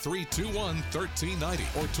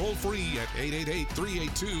 334-321-1390 or toll free at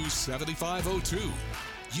 888-382-7502.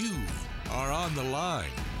 You are on the line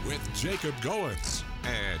with Jacob Goins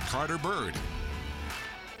and Carter Byrd.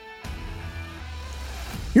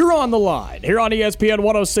 You're on the line here on ESPN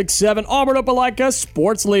 1067, Auburn-Opelika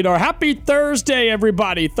sports leader. Happy Thursday,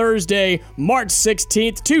 everybody. Thursday, March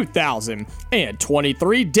 16th,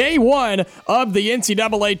 2023, day 1 of the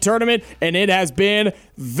NCAA tournament, and it has been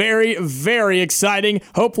very, very exciting.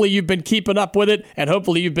 Hopefully you've been keeping up with it, and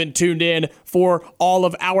hopefully you've been tuned in for all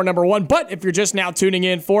of hour number 1. But if you're just now tuning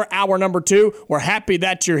in for hour number 2, we're happy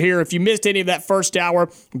that you're here. If you missed any of that first hour,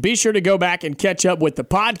 be sure to go back and catch up with the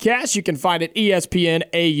podcast. You can find it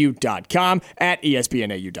ESPNAU.com, at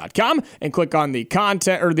ESPNAU.com, and click on the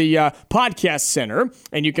content or the podcast center,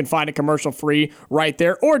 and you can find it commercial free right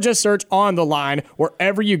there, or just search On the Line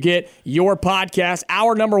wherever you get your podcast.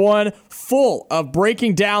 Hour number 1, full of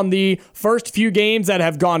breaking down the first few games that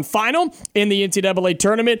have gone final in the NCAA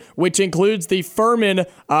tournament, which includes the Furman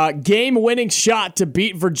game-winning shot to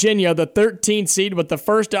beat Virginia, the 13th seed, with the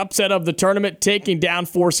first upset of the tournament, taking down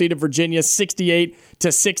 4-seeded Virginia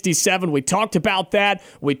 68-67. We talked about that.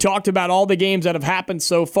 We talked about all the games that have happened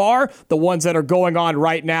so far, the ones that are going on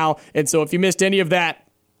right now. And so if you missed any of that,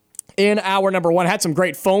 in hour number 1, had some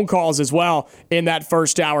great phone calls as well in that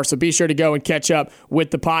first hour, so be sure to go and catch up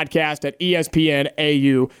with the podcast at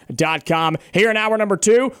ESPNAU.com. Here in hour number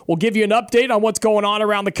 2, we'll give you an update on what's going on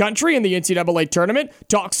around the country in the NCAA tournament,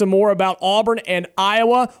 talk some more about Auburn and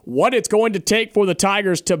Iowa, what it's going to take for the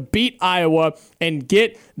Tigers to beat Iowa and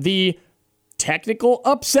get the technical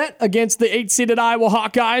upset against the 8-seeded Iowa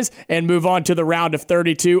Hawkeyes, and move on to the round of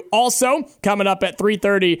 32. Also, coming up at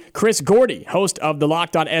 3:30, Chris Gordy, host of the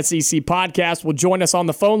Locked On SEC podcast, will join us on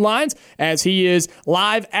the phone lines as he is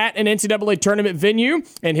live at an NCAA tournament venue,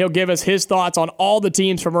 and he'll give us his thoughts on all the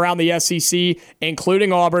teams from around the SEC,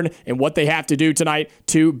 including Auburn, and what they have to do tonight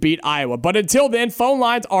to beat Iowa. But until then, phone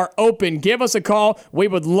lines are open. Give us a call. We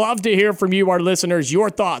would love to hear from you, our listeners,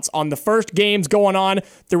 your thoughts on the first games going on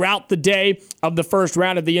throughout the day of the first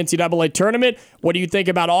round of the NCAA tournament. What do you think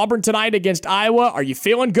about Auburn tonight against Iowa? Are you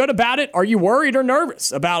feeling good about it? Are you worried or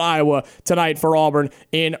nervous about Iowa tonight for Auburn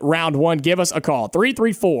in round 1? Give us a call.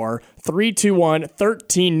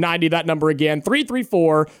 334-321-1390. That number again,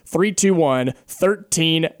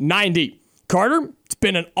 334-321-1390. Carter, it's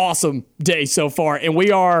been an awesome day so far, and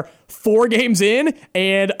we are 4 games in,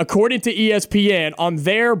 and according to ESPN, on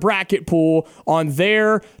their bracket pool, on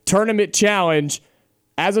their tournament challenge,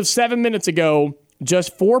 as of 7 minutes ago,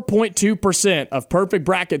 just 4.2% of perfect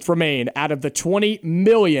brackets remain out of the 20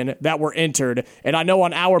 million that were entered. And I know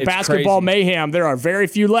on our Basketball Mayhem, there are very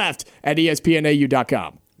few left at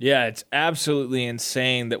ESPNAU.com. Yeah, it's absolutely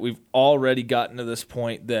insane that we've already gotten to this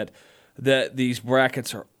point that these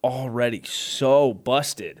brackets are already so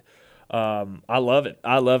busted. I love it.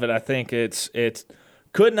 I think it's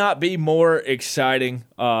could not be more exciting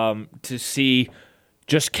to see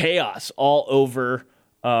just chaos all over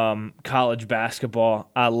college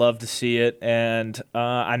basketball. I love to see it, and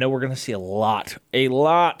I know we're going to see a lot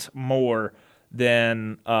more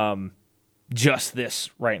than just this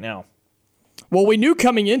right now. Well, we knew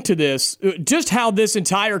coming into this just how this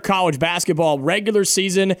entire college basketball regular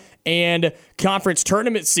season and conference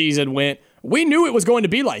tournament season went. We knew it was going to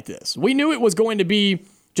be like this. We knew it was going to be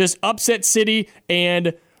just upset city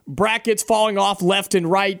and brackets falling off left and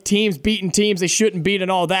right, teams beating teams they shouldn't beat and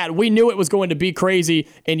all that. We knew it was going to be crazy,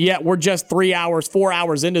 and yet we're just 4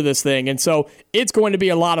 hours into this thing. And so it's going to be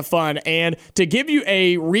a lot of fun. And to give you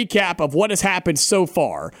a recap of what has happened so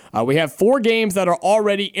far, we have 4 games that are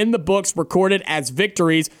already in the books recorded as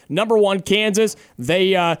victories. Number 1, Kansas.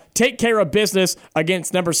 They take care of business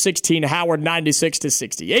against number 16, Howard,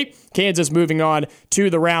 96-68. Kansas moving on to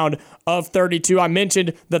the round of 32. I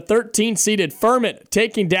mentioned the 13-seeded Furman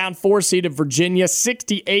taking down 4-seeded Virginia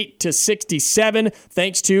 68-67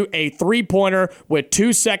 thanks to a three-pointer with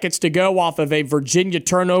 2 seconds to go off of a Virginia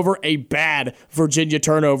turnover, a bad Virginia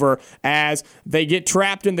turnover. As they get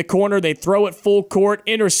trapped in the corner, they throw it full court,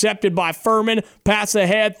 intercepted by Furman, pass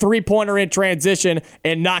ahead, three-pointer in transition,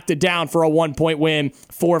 and knocked it down for a 1-point win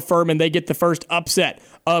for Furman. They get the first upset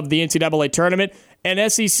of the NCAA tournament.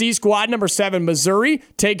 And SEC squad number 7, Missouri,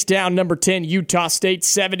 takes down number 10, Utah State,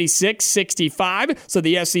 76-65. So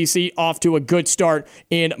the SEC off to a good start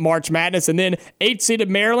in March Madness. And then 8-seeded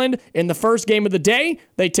Maryland in the first game of the day,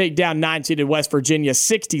 they take down 9-seeded West Virginia,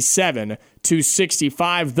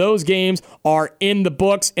 67-65. Those games are in the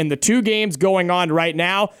books. And the 2 games going on right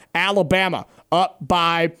now, Alabama up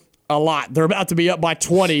by a lot. They're about to be up by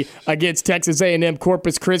 20 against Texas A&M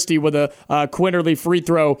Corpus Christi with a Quinterly free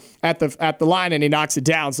throw at the line, and he knocks it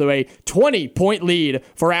down. So a 20-point lead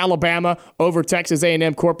for Alabama over Texas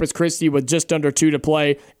A&M Corpus Christi with just under 2 to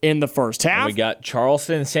play in the first half. And we got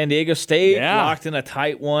Charleston and San Diego State locked in a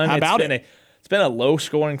tight one. How about it? It's been a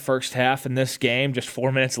low-scoring first half in this game. Just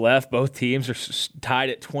 4 minutes left. Both teams are tied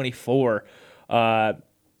at 24.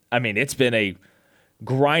 It's been a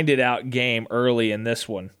grinded-out game early in this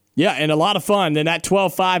one. Yeah, and a lot of fun. And that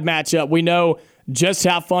 12-5 matchup, we know just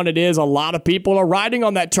how fun it is. A lot of people are riding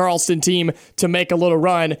on that Charleston team to make a little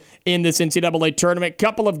run in this NCAA tournament.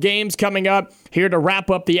 Couple of games coming up here to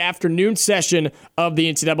wrap up the afternoon session of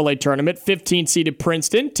the NCAA tournament. 15-seeded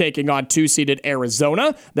Princeton taking on 2-seeded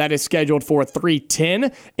Arizona. That is scheduled for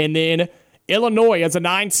 3:10. And then Illinois as a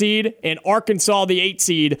 9-seed and Arkansas, the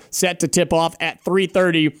 8-seed, set to tip off at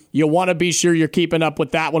 3:30. You'll want to be sure you're keeping up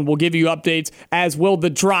with that one. We'll give you updates, as will The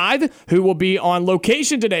Drive, who will be on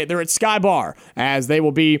location today. They're at Sky Bar, as they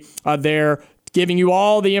will be there giving you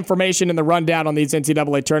all the information and the rundown on these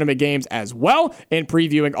NCAA tournament games as well, and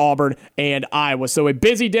previewing Auburn and Iowa. So a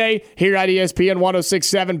busy day here at ESPN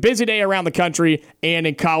 106.7, busy day around the country and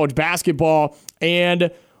in college basketball.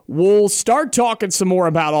 And we'll start talking some more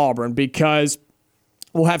about Auburn because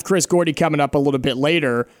we'll have Chris Gordy coming up a little bit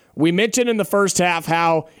later. We mentioned in the first half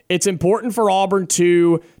how it's important for Auburn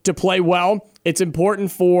to play well. It's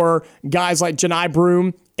important for guys like Janai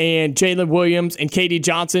Broome and Jalen Williams and KD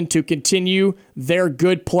Johnson to continue their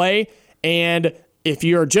good play. And if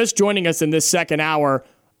you're just joining us in this second hour,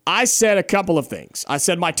 I said a couple of things. I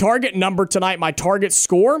said my target number tonight, my target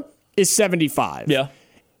score is 75. Yeah.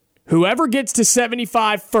 Whoever gets to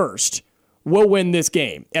 75 first will win this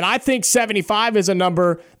game. And I think 75 is a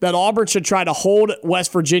number that Auburn should try to hold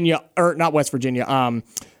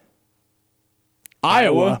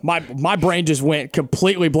Iowa. My brain just went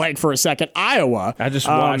completely blank for a second. Iowa. I just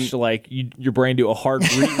watched your brain do a hard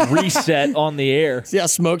reset on the air. Yeah,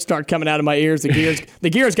 smoke start coming out of my ears. The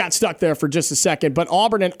gears got stuck there for just a second. But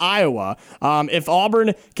Auburn and Iowa, if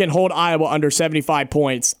Auburn can hold Iowa under 75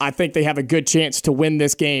 points, I think they have a good chance to win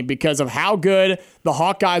this game because of how good the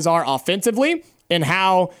Hawkeyes are offensively and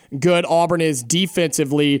how good Auburn is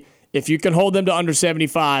defensively. If you can hold them to under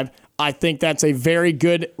 75, I think that's a very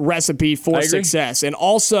good recipe for success. And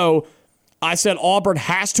also, I said Auburn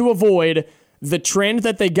has to avoid the trend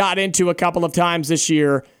that they got into a couple of times this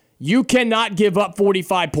year. You cannot give up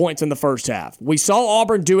 45 points in the first half. We saw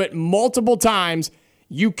Auburn do it multiple times.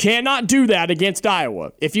 You cannot do that against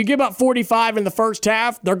Iowa. If you give up 45 in the first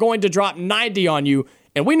half, they're going to drop 90 on you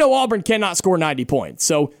And we know Auburn cannot score 90 points.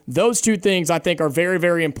 So those two things I think are very,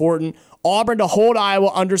 very important. Auburn to hold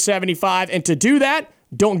Iowa under 75, and to do that,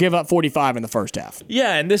 don't give up 45 in the first half.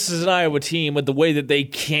 Yeah, and this is an Iowa team with the way that they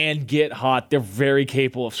can get hot. They're very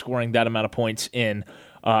capable of scoring that amount of points in.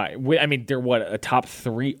 I mean, they're a top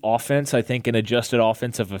 3 offense, I think, in adjusted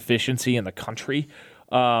offensive efficiency in the country.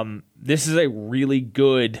 This is a really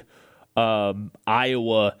good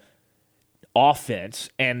Iowa offense,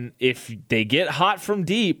 and if they get hot from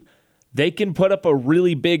deep, they can put up a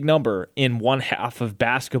really big number in one half of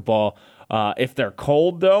basketball. If they're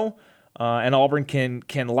cold, though, and Auburn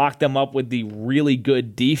can lock them up with the really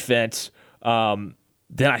good defense, then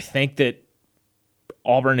I think that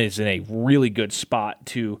Auburn is in a really good spot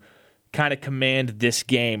to kind of command this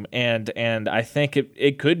game, and I think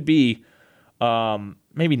it could be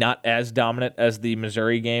maybe not as dominant as the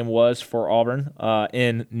Missouri game was for Auburn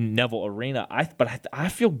in Neville Arena. But I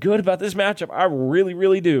feel good about this matchup. I really,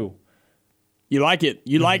 really do. You like it.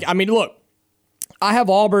 I mean, look, I have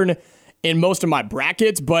Auburn in most of my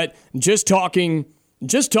brackets, but just talking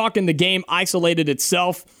the game isolated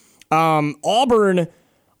itself, Auburn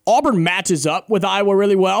matches up with Iowa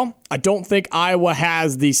really well. I don't think Iowa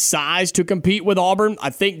has the size to compete with Auburn. I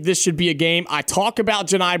think this should be a game. I talk about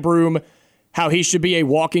Janai Broome, how he should be a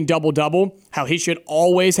walking double-double, how he should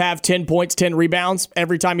always have 10 points, 10 rebounds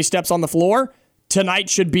every time he steps on the floor. Tonight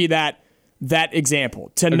should be that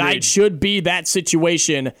example. Tonight Agreed. should be that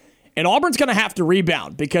situation. And Auburn's going to have to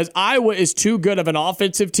rebound because Iowa is too good of an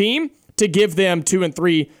offensive team to give them 2 and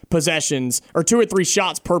 3 possessions or 2 or 3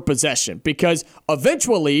 shots per possession, because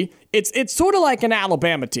eventually it's sort of like an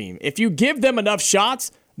Alabama team. If you give them enough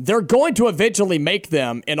shots, they're going to eventually make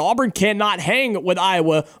them, and Auburn cannot hang with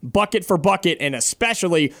Iowa bucket for bucket, and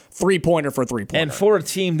especially three-pointer for three-pointer. And for a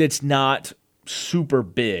team that's not super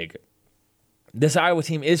big, this Iowa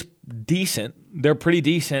team is decent. They're pretty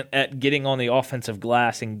decent at getting on the offensive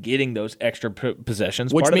glass and getting those extra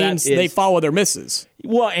possessions. Which means they follow their misses.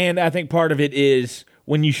 Well, and I think part of it is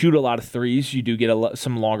when you shoot a lot of threes, you do get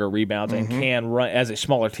some longer rebounds and can run, as a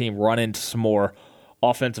smaller team, run into some more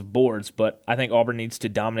offensive boards. But I think Auburn needs to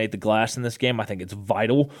dominate the glass in this game. I think it's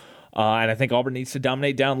vital. And I think Auburn needs to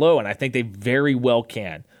dominate down low, and I think they very well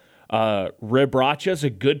can. Rebracha's a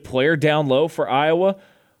good player down low for Iowa,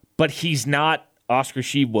 but he's not Oscar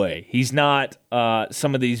Tshiebwe. He's not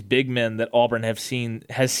some of these big men that Auburn has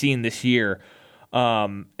seen this year.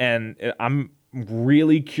 And I'm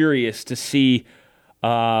really curious to see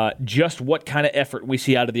just what kind of effort we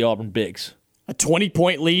see out of the Auburn bigs. A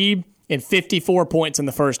 20-point lead and 54 points in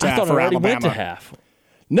the first half for Alabama. Went to half.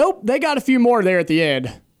 Nope, they got a few more there at the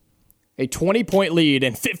end. A 20-point lead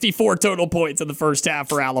and 54 total points in the first half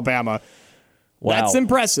for Alabama. Wow. That's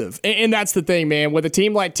impressive. And that's the thing, man. With a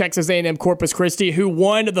team like Texas A&M Corpus Christi, who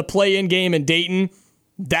won the play-in game in Dayton,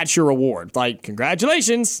 that's your reward. Like,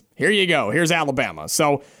 congratulations. Here you go. Here's Alabama.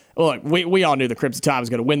 So, look, we all knew the Crimson Tide was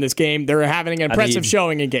going to win this game. They're having an impressive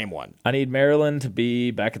showing in game one. I need Maryland to be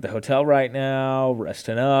back at the hotel right now,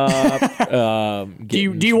 resting up. Do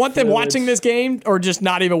you want them watching this game or just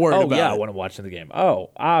not even worried about it? I want them watching the game. I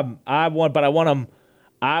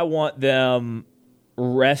want them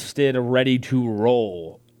rested, ready to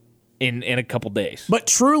roll in a couple days. But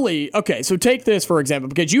truly, okay, so take this for example,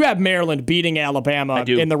 because you have Maryland beating Alabama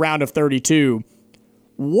in the round of 32.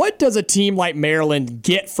 What does a team like Maryland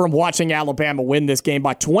get from watching Alabama win this game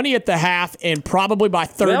by 20 at the half and probably by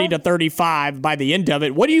 30 to 35 by the end of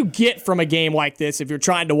it? What do you get from a game like this if you're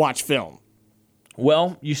trying to watch film?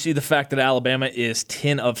 Well, you see the fact that Alabama is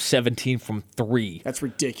 10 of 17 from 3. That's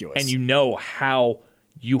ridiculous. And you know how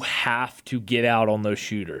you have to get out on those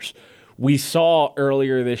shooters. We saw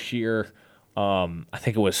earlier this year, I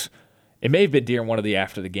think it may have been during one of the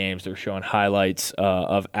after the games, they were showing highlights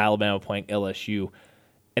of Alabama playing LSU.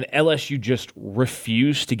 And LSU just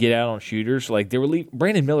refused to get out on shooters. Like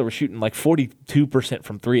Brandon Miller was shooting like 42%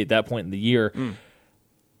 from 3 at that point in the year.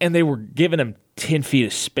 And they were giving him 10 feet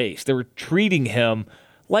of space. They were treating him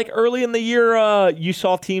like early in the year, you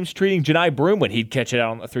saw teams treating Janai Broome when he'd catch it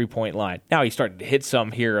out on the three-point line. Now he's starting to hit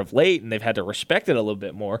some here of late, and they've had to respect it a little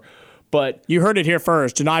bit more. But you heard it here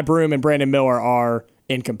first. Janai Broome and Brandon Miller are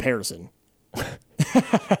in comparison.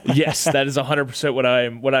 Yes, that is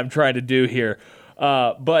 100% what I'm trying to do here.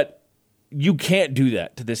 But you can't do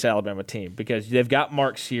that to this Alabama team because they've got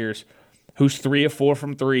Mark Sears, who's 3 of 4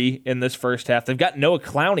 from 3 in this first half. They've got Noah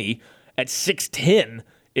Clowney at 6'10",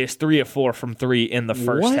 is 3 of 4 from 3 in the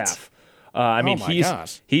first half.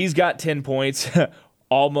 He's got 10 points.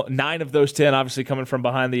 9 of those 10 obviously coming from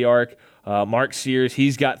behind the arc. Mark Sears,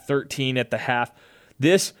 he's got 13 at the half.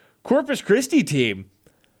 This Corpus Christi team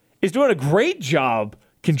is doing a great job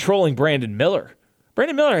controlling Brandon Miller.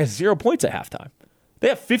 Brandon Miller has 0 points at halftime. They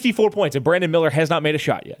have 54 points, and Brandon Miller has not made a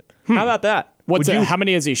shot yet. How about that? How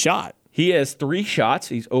many has he shot? He has 3 shots.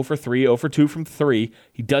 He's 0 for 3, 0 for 2 from 3.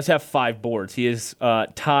 He does have 5 boards. He is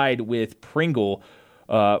tied with Pringle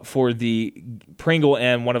for the Pringle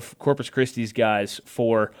and one of Corpus Christi's guys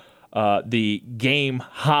for the game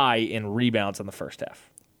high in rebounds in the first half.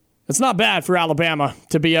 It's not bad for Alabama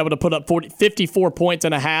to be able to put up 54 points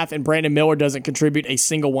and a half, and Brandon Miller doesn't contribute a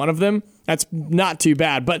single one of them. That's not too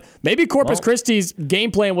bad. But maybe Corpus Christi's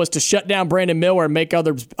game plan was to shut down Brandon Miller and make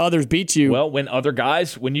others beat you. Well, when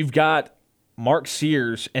you've got Mark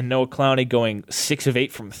Sears and Noah Clowney going 6 of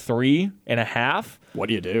 8 from 3.5, what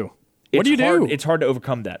do you do? It's hard to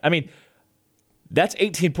overcome that. I mean, that's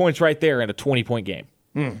 18 points right there in a 20-point game.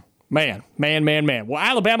 Man. Well,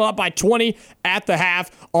 Alabama up by 20 at the half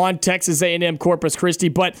on Texas A&M Corpus Christi.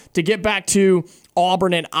 But to get back to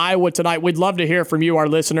Auburn and Iowa tonight, we'd love to hear from you, our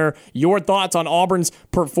listener, your thoughts on Auburn's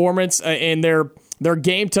performance in their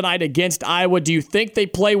game tonight against Iowa. Do you think they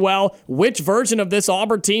play well? Which version of this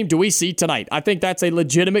Auburn team do we see tonight? I think that's a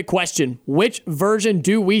legitimate question. Which version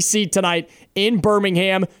do we see tonight in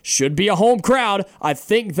Birmingham? Should be a home crowd. I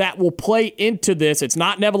think that will play into this. It's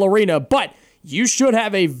not Neville Arena, but you should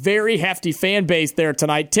have a very hefty fan base there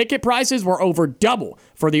tonight. Ticket prices were over double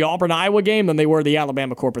for the Auburn-Iowa game than they were the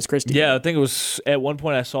Alabama-Corpus Christi game. Yeah, I think it was, at one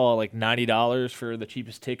point I saw like $90 for the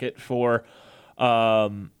cheapest ticket for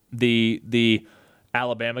the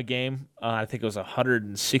Alabama game. I think it was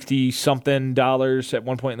 $160-something at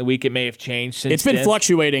one point in the week. It may have changed since It's been then.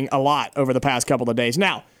 fluctuating a lot over the past couple of days.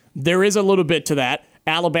 Now, there is a little bit to that.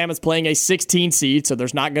 Alabama's playing a 16 seed, so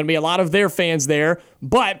there's not going to be a lot of their fans there.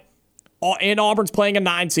 But and Auburn's playing a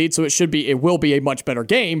 9 seed, so it will be a much better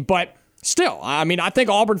game. But still, I mean, I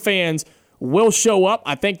think Auburn fans will show up.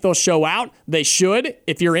 I think they'll show out. They should.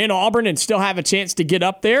 If you're in Auburn and still have a chance to get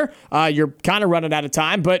up there, you're kind of running out of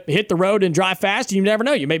time, but hit the road and drive fast. You never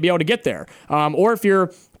know. You may be able to get there. Or if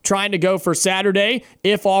you're trying to go for Saturday,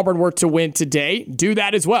 if Auburn were to win today, do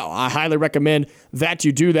that as well. I highly recommend that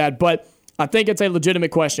you do that. But I think it's a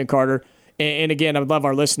legitimate question, Carter. And again, I would love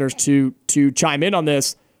our listeners to chime in on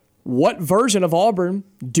this. What version of Auburn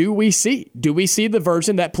do we see? Do we see the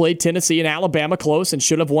version that played Tennessee and Alabama close and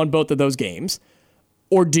should have won both of those games?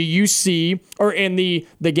 Or do you see, or in the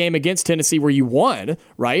game against Tennessee where you won,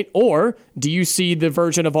 right? Or do you see the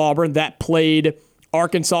version of Auburn that played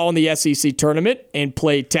Arkansas in the SEC tournament and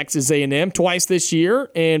played Texas A&M twice this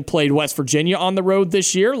year and played West Virginia on the road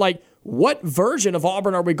this year? Like, what version of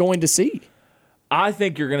Auburn are we going to see? I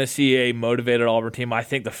think you're going to see a motivated Auburn team. I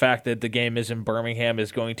think the fact that the game is in Birmingham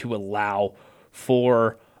is going to allow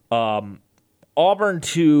for Auburn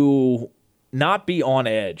to not be on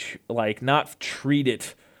edge, like not treat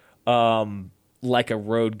it like a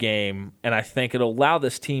road game. And I think it'll allow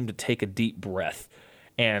this team to take a deep breath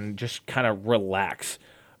and just kind of relax.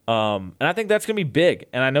 And I think that's going to be big.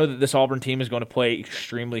 And I know that this Auburn team is going to play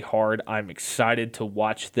extremely hard. I'm excited to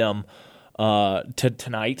watch them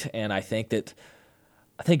tonight, and I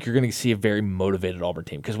think you're going to see a very motivated Auburn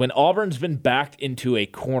team. Because when Auburn's been backed into a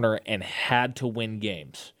corner and had to win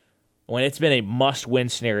games, when it's been a must-win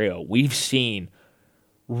scenario, we've seen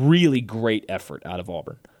really great effort out of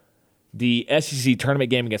Auburn. The SEC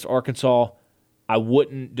tournament game against Arkansas, I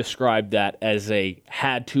wouldn't describe that as a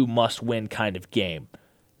had-to, must-win kind of game.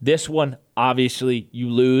 This one, obviously,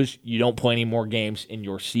 you lose. You don't play any more games in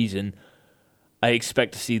your season. I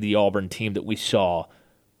expect to see the Auburn team that we saw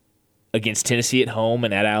against Tennessee at home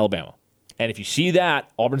and at Alabama. And if you see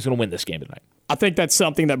that, Auburn's going to win this game tonight. I think that's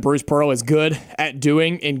something that Bruce Pearl is good at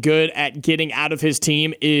doing and good at getting out of his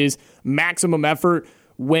team is maximum effort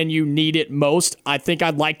when you need it most. I think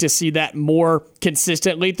I'd like to see that more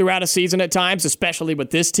consistently throughout a season at times, especially with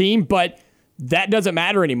this team, but that doesn't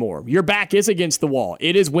matter anymore. Your back is against the wall.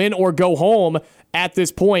 It is win or go home at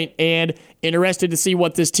this point, and interested to see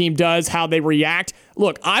what this team does, how they react.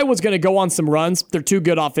 Look, Iowa's going to go on some runs. They're too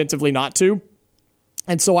good offensively not to.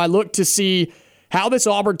 And so I look to see how this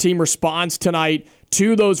Auburn team responds tonight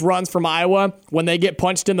to those runs from Iowa. When they get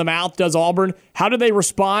punched in the mouth, does Auburn? How do they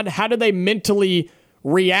respond? How do they mentally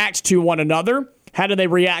react to one another? How do they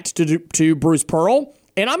react to Bruce Pearl?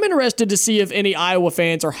 And I'm interested to see if any Iowa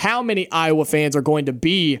fans or how many Iowa fans are going to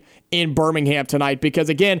be in Birmingham tonight. Because,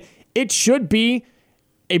 again, it should be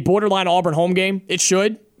a borderline Auburn home game. It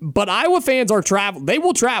should. But Iowa fans are they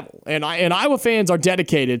will travel. And Iowa fans are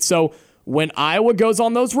dedicated. So when Iowa goes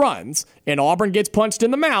on those runs and Auburn gets punched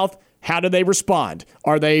in the mouth, how do they respond?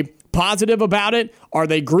 Are they positive about it? Are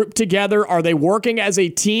they grouped together? Are they working as a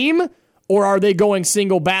team? or are they going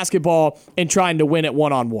single basketball and trying to win it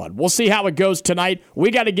one-on-one? We'll see how it goes tonight. We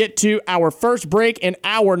got to get to our first break in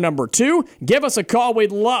hour number 2. Give us a call.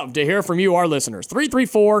 We'd love to hear from you, our listeners.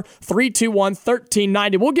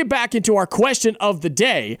 334-321-1390. We'll get back into our question of the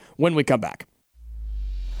day when we come back.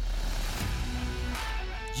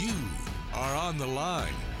 You are on the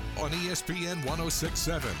line on ESPN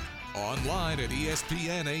 106.7, online at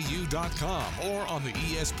espnau.com, or on the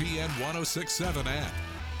ESPN 106.7 app.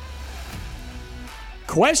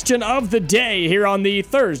 Question of the day here on the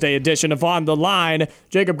Thursday edition of On the Line.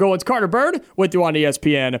 Jacob Goins, Carter Byrd with you on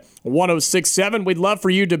ESPN 106.7. We'd love for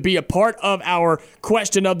you to be a part of our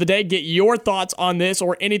question of the day. Get your thoughts on this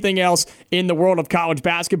or anything else in the world of college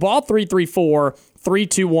basketball.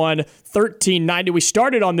 334-321-1390. We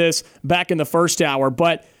started on this back in the first hour,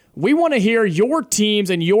 but we want to hear your teams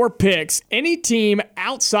and your picks, any team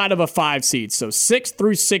outside of a 5 seed, so 6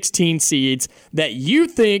 through 16 seeds that you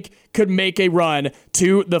think could make a run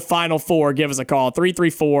to the Final Four. Give us a call,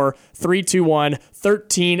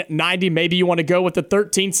 334-321-1390. Maybe you want to go with the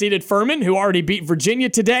 13-seeded Furman, who already beat Virginia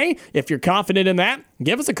today. If you're confident in that,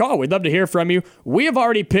 give us a call. We'd love to hear from you. We have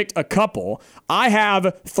already picked a couple. I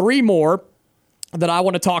have 3 more that I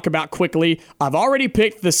want to talk about quickly. I've already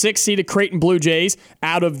picked the 6-seeded Creighton Blue Jays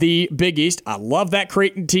out of the Big East. I love that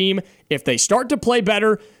Creighton team. If they start to play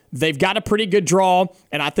better, they've got a pretty good draw,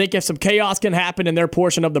 and I think if some chaos can happen in their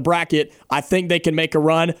portion of the bracket, I think they can make a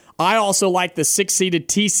run. I also like the 6-seeded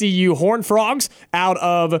TCU Horned Frogs out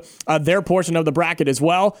of their portion of the bracket as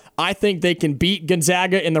well. I think they can beat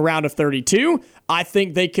Gonzaga in the round of 32. I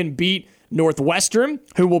think they can beat Northwestern,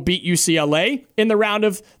 who will beat UCLA in the round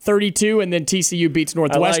of 32, and then TCU beats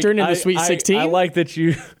Northwestern in the Sweet 16. I like that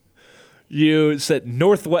you said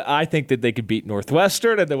Northwest. I think that they could beat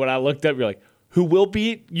Northwestern, and then when I looked up, you're like, who will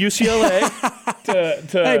beat UCLA?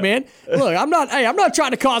 Hey man, look, I'm not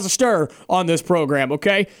trying to cause a stir on this program,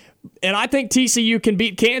 okay? And I think TCU can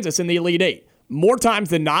beat Kansas in the Elite Eight. More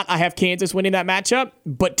times than not, I have Kansas winning that matchup,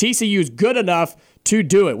 but TCU is good enough to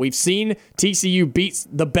do it. We've seen TCU beat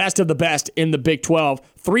the best of the best in the Big 12.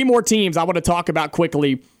 3 more teams I want to talk about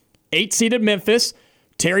quickly. 8-seeded Memphis.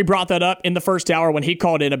 Terry brought that up in the first hour when he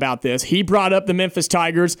called in about this. He brought up the Memphis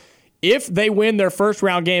Tigers. If they win their first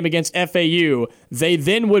round game against FAU, they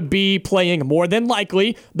then would be playing more than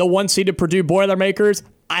likely the 1-seeded Purdue Boilermakers.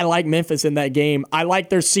 I like Memphis in that game. I like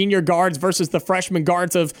their senior guards versus the freshman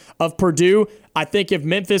guards of Purdue. I think if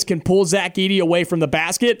Memphis can pull Zach Edey away from the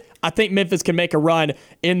basket, I think Memphis can make a run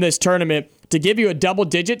in this tournament. To give you a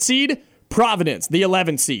double-digit seed, Providence, the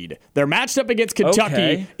 11 seed. They're matched up against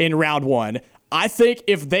Kentucky in round 1. I think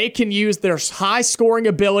if they can use their high scoring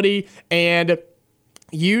ability and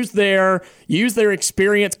use their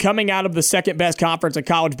experience coming out of the second best conference in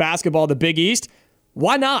college basketball, the Big East,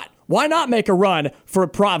 why not? Why not make a run for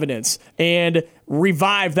Providence and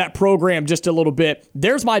revive that program just a little bit?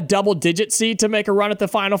 There's my double-digit seed to make a run at the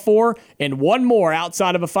Final Four, and one more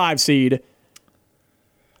outside of a 5 seed.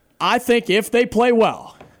 I think if they play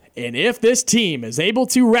well, and if this team is able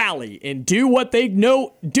to rally and do what they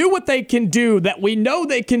can do, that we know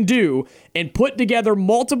they can do, and put together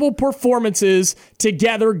multiple performances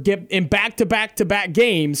together in back-to-back-to-back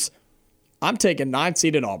games, I'm taking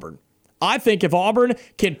 9-seeded Auburn. I think if Auburn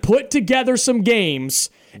can put together some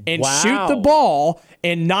games and shoot the ball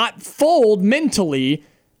and not fold mentally,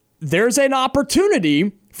 there's an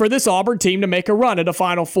opportunity for this Auburn team to make a run at a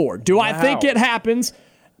Final Four. Do I think it happens?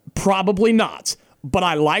 Probably not. But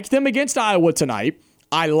I like them against Iowa tonight.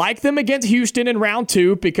 I like them against Houston in round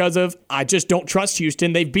 2 because I just don't trust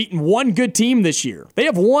Houston. They've beaten one good team this year. They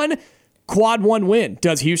have one quad 1 win,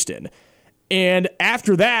 does Houston. And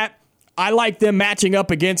after that, I like them matching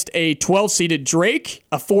up against a 12-seeded Drake,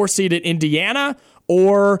 a 4-seeded Indiana,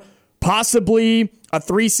 or possibly a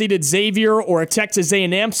 3-seeded Xavier or a Texas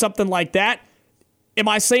A&M, something like that. Am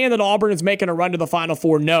I saying that Auburn is making a run to the Final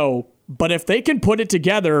Four? No. But if they can put it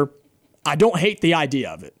together, I don't hate the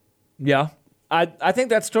idea of it. Yeah, I think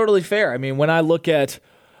that's totally fair. I mean, when I look at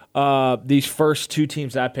these first 2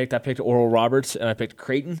 teams that I picked Oral Roberts and I picked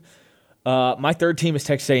Creighton. My third team is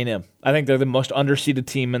Texas A&M. I think they're the most underseeded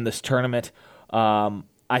team in this tournament.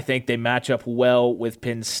 I think they match up well with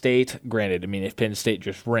Penn State. Granted, I mean, if Penn State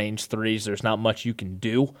just rains threes, there's not much you can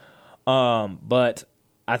do. But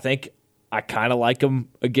I think I kind of like them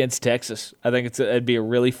against Texas. I think it'd be a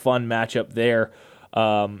really fun matchup there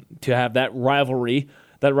to have that rivalry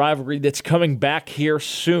that's coming back here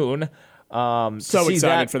soon. So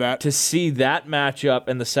excited for that. To see that matchup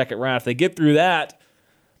in the second round. If they get through that,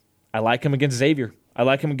 I like them against Xavier.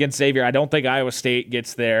 I don't think Iowa State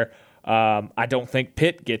gets there. I don't think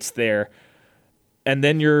Pitt gets there. And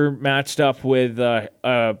then you're matched up with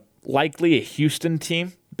likely a Houston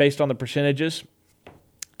team based on the percentages.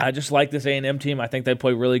 I just like this A&M team. I think they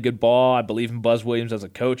play really good ball. I believe in Buzz Williams as a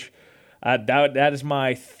coach. That is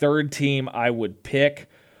my third team I would pick.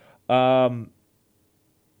 Why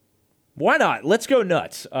not? Let's go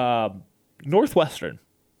nuts. Northwestern,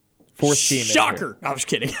 fourth team. Shocker! I was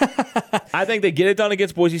kidding. I think they get it done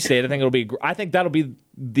against Boise State. I think that'll be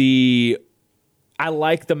the. I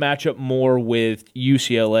like the matchup more with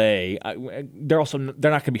UCLA. They're not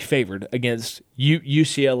going to be favored against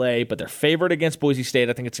UCLA, but they're favored against Boise State.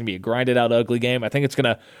 I think it's going to be a grinded out, ugly game. I think it's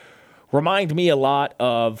going to remind me a lot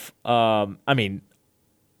of.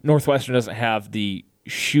 Northwestern doesn't have the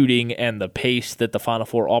shooting and the pace that the Final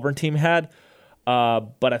Four Auburn team had,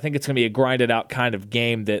 but I think it's going to be a grinded out kind of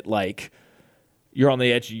game that like you're on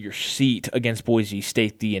the edge of your seat against Boise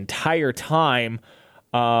State the entire time.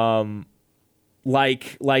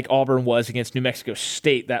 Like Auburn was against New Mexico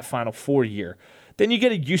State that Final Four year. Then you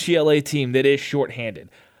get a UCLA team that is shorthanded.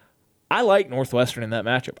 I like Northwestern in that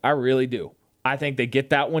matchup. I really do. I think they get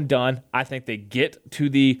that one done. I think they get to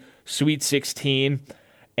the Sweet 16,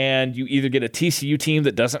 and you either get a TCU team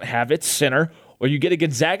that doesn't have its center, or you get a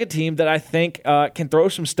Gonzaga team that I think can throw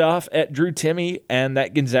some stuff at Drew Timme and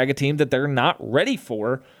that Gonzaga team that they're not ready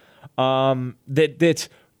for. That's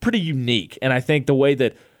pretty unique. And I think the way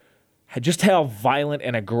that just how violent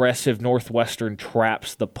and aggressive Northwestern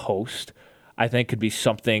traps the post, I think could be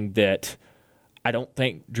something that I don't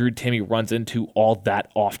think Drew Timme runs into all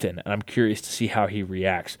that often, and I'm curious to see how he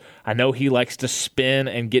reacts. I know he likes to spin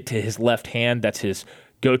and get to his left hand. That's his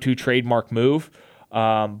go-to trademark move,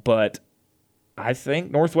 but I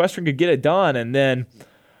think Northwestern could get it done, and then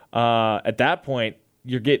at that point,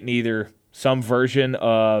 you're getting either some version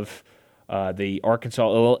of the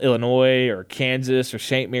Arkansas, Illinois, or Kansas, or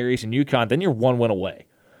St. Mary's and UConn, then you're one win away.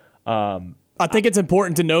 I think it's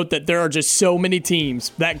important to note that there are just so many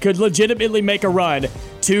teams that could legitimately make a run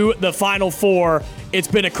to the Final Four. It's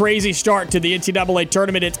been a crazy start to the NCAA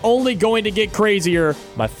tournament. It's only going to get crazier.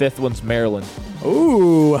 My fifth one's Maryland.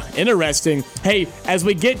 Ooh, interesting. Hey, as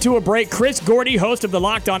we get to a break, Chris Gordy, host of the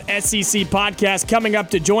Locked On SEC podcast, coming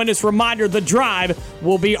up to join us. Reminder, The Drive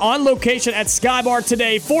will be on location at Skybar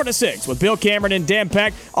today, 4 to 6, with Bill Cameron and Dan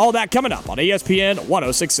Peck. All that coming up on ESPN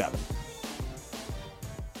 106.7.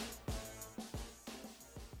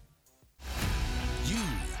 You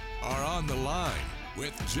are on the line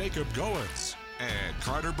with Jacob Goins and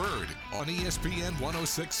Carter Byrd on ESPN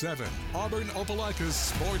 106.7, Auburn-Opelika's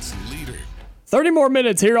sports leader. 30 more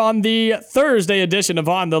minutes here on the Thursday edition of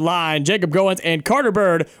On the Line. Jacob Goins and Carter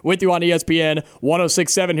Byrd with you on ESPN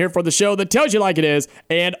 106.7 here for the show that tells you like it is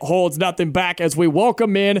and holds nothing back as we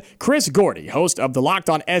welcome in Chris Gordy, host of the Locked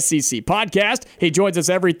On SEC podcast. He joins us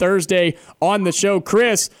every Thursday on the show.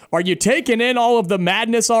 Chris, are you taking in all of the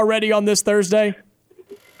madness already on this Thursday?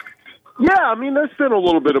 Yeah, I mean, there's been a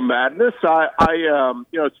little bit of madness.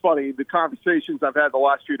 It's funny, the conversations I've had the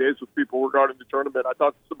last few days with people regarding the tournament. I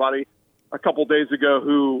talked to somebody a couple days ago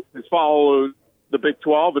who has followed the Big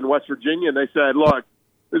 12 in West Virginia, and they said, look,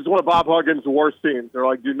 this is one of Bob Huggins' worst teams. They're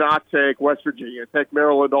like, do not take West Virginia. Take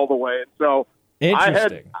Maryland all the way. And so I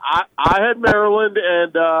had Maryland,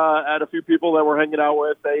 and had a few people that we're hanging out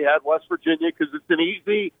with. They had West Virginia because it's an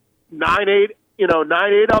easy 9-8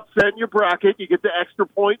 upset in your bracket. You get the extra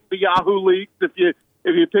point in the Yahoo Leagues if you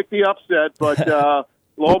pick the upset. But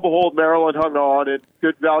lo and behold, Maryland hung on, and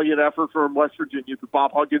good valiant effort from West Virginia. The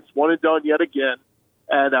Bob Huggins one and done yet again,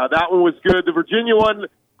 and that one was good. The Virginia one,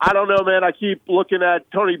 I don't know, man. I keep looking at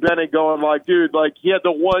Tony Bennett going like, dude, like he had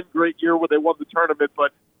the one great year where they won the tournament,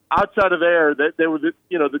 but outside of there, they were the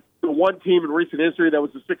one team in recent history that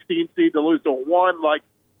was the 16 seed to lose to a 1. Like,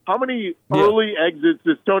 how many early exits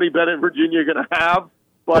is Tony Bennett in Virginia going to have?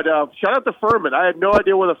 But shout out to Furman. I had no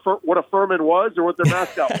idea what a Furman was or what their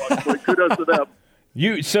mascot was, but kudos to them.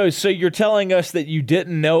 So you're telling us that you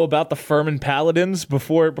didn't know about the Furman Paladins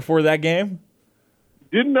before that game?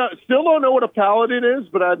 Still don't know what a Paladin is,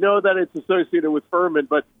 but I know that it's associated with Furman.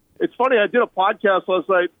 But it's funny, I did a podcast last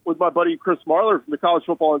night with my buddy Chris Marler from the College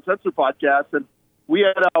Football Uncensored podcast, and we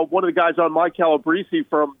had one of the guys on, Mike Calabrese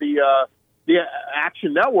from the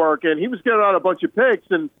Action Network, and he was getting out a bunch of picks,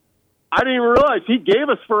 and I didn't even realize he gave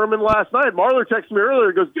us Furman last night. Marler texted me earlier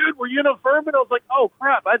and goes, dude, were you in a Furman? I was like, oh,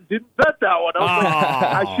 crap, I didn't bet that one. I was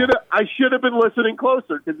like, I should have been listening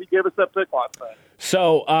closer because he gave us that pick last night.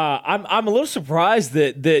 So I'm a little surprised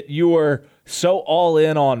that you were so all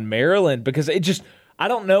in on Maryland because I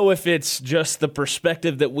don't know if it's just the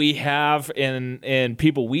perspective that we have and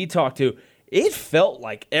people we talk to. It felt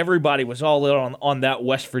like everybody was all in on that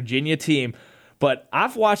West Virginia team. But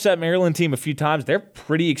I've watched that Maryland team a few times. They're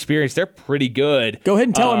pretty experienced. They're pretty good. Go ahead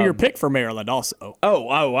and tell them your pick for Maryland also.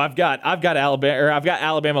 I've got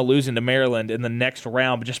Alabama losing to Maryland in the next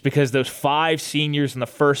round, just because those 5 seniors and the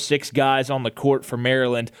first 6 guys on the court for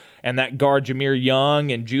Maryland, and that guard Jameer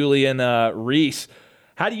Young and Julian Reese.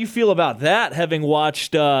 How do you feel about that, having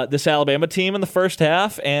watched this Alabama team in the first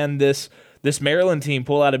half and this Maryland team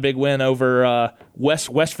pull out a big win over West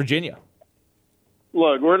Virginia?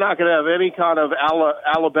 Look, we're not going to have any kind of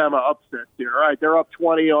Alabama upset here. All right, they're up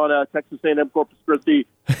 20 on Texas A&M Corpus Christi.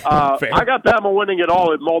 I got Bama winning it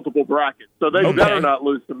all in multiple brackets, so they better not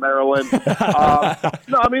lose to Maryland. No,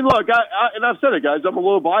 I mean, look, and I've said it, guys. I'm a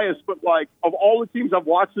little biased, but like of all the teams I've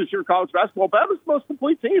watched this year in college basketball, Bama's the most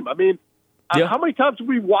complete team. I mean, how many times have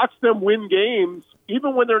we watched them win games,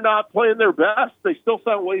 even when they're not playing their best? They still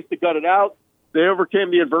found ways to gut it out. They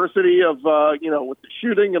overcame the adversity of, with the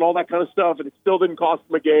shooting and all that kind of stuff, and it still didn't cost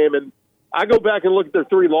them a game. And I go back and look at their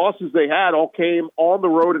 3 losses they had, all came on the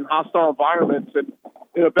road in hostile environments. And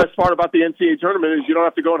the best part about the NCAA tournament is you don't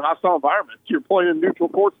have to go in hostile environments. You're playing in neutral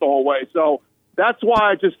courts the whole way. So that's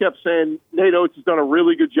why I just kept saying Nate Oates has done a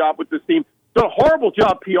really good job with this team. Done a horrible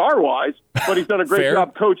job PR-wise, but he's done a great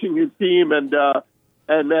job coaching his team. And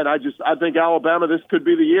man, I think Alabama, this could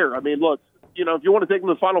be the year. I mean, look, if you want to take them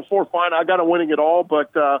to the Final Four, fine. I got them winning it all,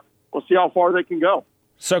 but we'll see how far they can go.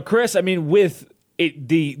 So, Chris, I mean, with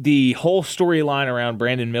the whole storyline around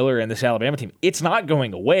Brandon Miller and this Alabama team, it's not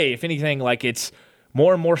going away. If anything, like it's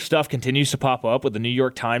more and more stuff continues to pop up with the New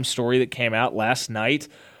York Times story that came out last night.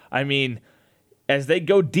 I mean, as they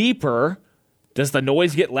go deeper, does the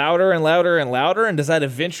noise get louder and louder and louder? And does that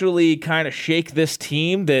eventually kind of shake this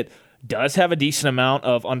team that does have a decent amount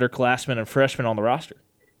of underclassmen and freshmen on the roster?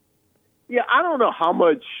 Yeah, I don't know how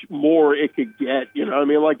much more it could get. I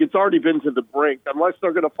mean, like it's already been to the brink. Unless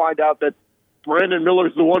they're going to find out that Brandon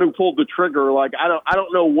Miller's the one who pulled the trigger. Like I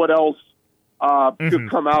don't know what else could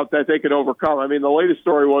come out that they could overcome. I mean, the latest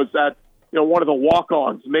story was that one of the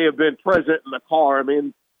walk-ons may have been present in the car. I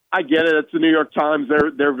mean, I get it. It's the New York Times.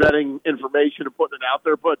 They're vetting information and putting it out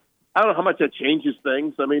there, but I don't know how much that changes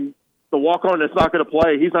things. I mean, the walk-on that's not going to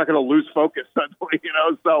play, he's not going to lose focus suddenly.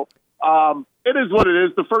 So. It is what it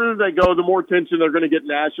is. The further they go, the more attention they're going to get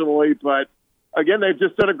nationally. But, again, they've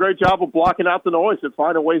just done a great job of blocking out the noise and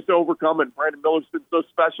finding ways to overcome it. Brandon Miller's been so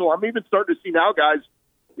special. I'm even starting to see now, guys,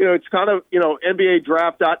 it's kind of, NBA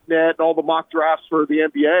Draft.net and all the mock drafts for the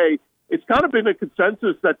NBA. It's kind of been a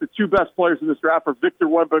consensus that the 2 best players in this draft are Victor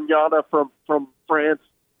Wembanyama from France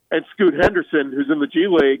and Scoot Henderson, who's in the G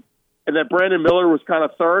League, and that Brandon Miller was kind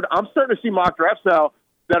of third. I'm starting to see mock drafts now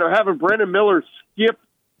that are having Brandon Miller skip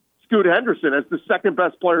Scoot Henderson as the second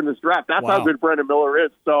best player in this draft. That's how good Brandon Miller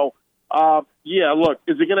is. So, look,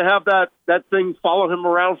 is he going to have that thing follow him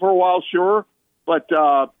around for a while? Sure. But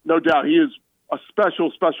no doubt he is a special,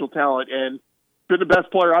 special talent and been the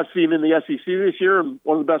best player I've seen in the SEC this year and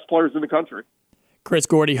one of the best players in the country. Chris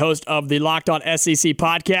Gordy, host of the Locked On SEC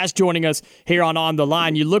podcast, joining us here on the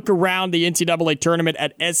Line. You look around the NCAA tournament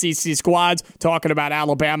at SEC squads, talking about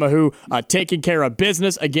Alabama, who taking care of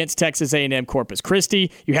business against Texas A&M Corpus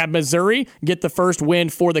Christi. You have Missouri get the first win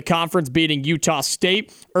for the conference, beating Utah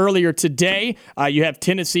State earlier today. You have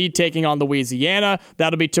Tennessee taking on Louisiana.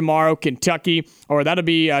 That'll be tomorrow. Kentucky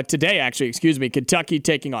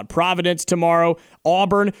taking on Providence tomorrow.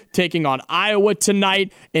 Auburn taking on Iowa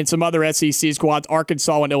tonight, and some other SEC squads.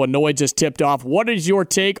 Arkansas and Illinois just tipped off. What is your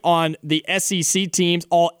take on the SEC teams,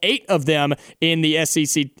 all 8 of them in the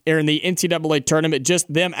SEC or in the NCAA tournament,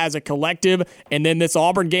 just them as a collective, and then this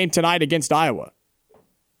Auburn game tonight against Iowa?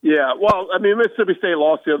 Yeah, well, I mean, Mississippi State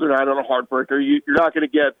lost the other night on a heartbreaker. You're not going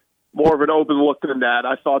to get more of an open look than that.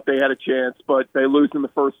 I thought they had a chance, but they lose in the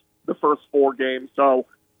first 4 games. So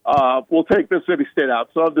we'll take Mississippi State out.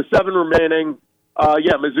 So of the 7 remaining,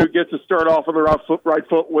 Mizzou gets to start off on the right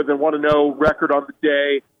foot with a 1-0 record on the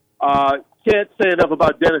day. Can't say enough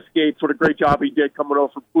about Dennis Gates. What a great job he did coming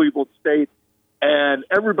over from Cleveland State. And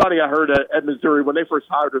everybody I heard at Missouri, when they first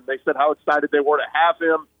hired him, they said how excited they were to have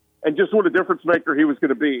him and just what a difference maker he was going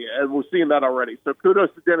to be. And we're seeing that already. So kudos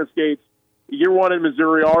to Dennis Gates. Year 1 in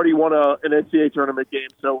Missouri, already won an NCAA tournament game.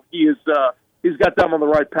 So he's got them on the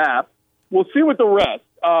right path. We'll see with the rest.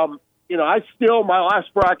 My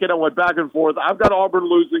last bracket, I went back and forth. I've got Auburn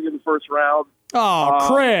losing in the first round. Oh,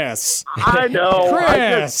 Chris. I know.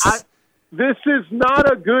 Chris. This is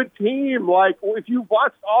not a good team. Like, if you've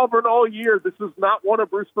watched Auburn all year, this is not one of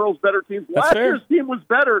Bruce Pearl's better teams. Last year's team was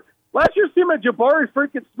better. Last year's team had Jabari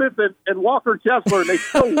freaking Smith and Walker Kessler, and they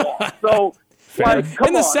still lost. So,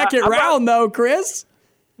 in the second round, though, Chris.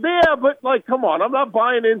 Yeah, but come on, I'm not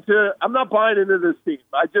buying into this team.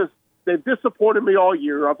 they've disappointed me all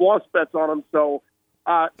year. I've lost bets on them. So,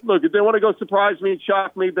 look, if they want to go surprise me and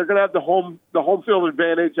shock me, they're going to have the home field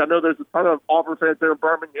advantage. I know there's a ton of Auburn fans there in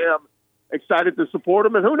Birmingham excited to support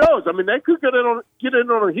them. And who knows? I mean, they could get in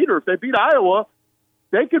on a heater. If they beat Iowa,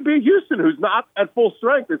 they could beat Houston, who's not at full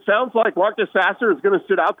strength. It sounds like Marcus Sasser is going to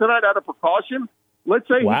sit out tonight out of precaution. Let's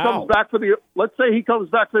say he comes back for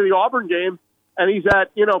the Auburn game and he's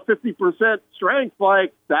at 50% strength.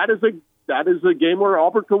 Like that is a game where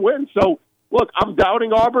Auburn could win. So look, I'm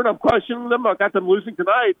doubting Auburn. I'm questioning them. I got them losing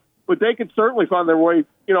tonight, but they can certainly find their way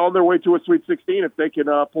on their way to a Sweet 16 if they can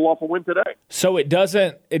pull off a win today. So it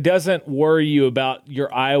doesn't worry you about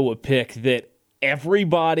your Iowa pick that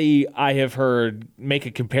everybody I have heard make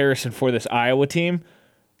a comparison for this Iowa team.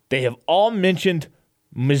 They have all mentioned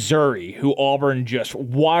Missouri, who Auburn just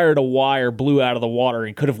wire to wire blew out of the water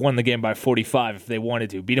and could have won the game by 45 if they wanted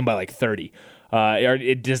to, beat them by like 30.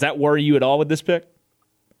 Does that worry you at all with this pick?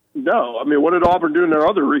 No. I mean, what did Auburn do in their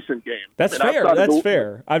other recent game? That's fair. That's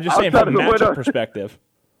fair. I'm just saying from a matchup perspective.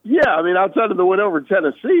 Yeah, I mean, outside of the win over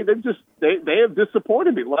Tennessee, they have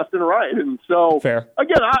disappointed me left and right. And so, fair.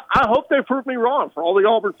 Again, I hope they prove me wrong for all the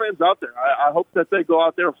Auburn fans out there. I hope that they go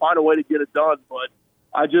out there and find a way to get it done. But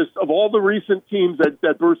of all the recent teams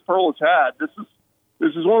that Bruce Pearl has had, this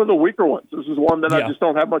is one of the weaker ones. This is one that I just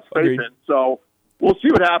don't have much faith in. So we'll see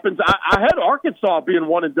what happens. I had Arkansas being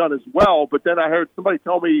one and done as well, but then I heard somebody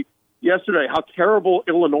tell me yesterday how terrible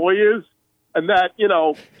Illinois is, and that,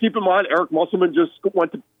 keep in mind, Eric Musselman just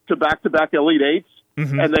went to back-to-back Elite Eights,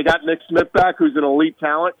 and they got Nick Smith back, who's an elite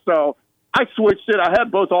talent. So I switched it. I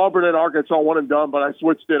had both Auburn and Arkansas one and done, but I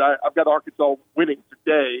switched it. I've got Arkansas winning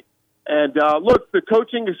today. And, look, the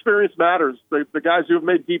coaching experience matters. The guys who have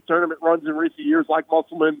made deep tournament runs in recent years, like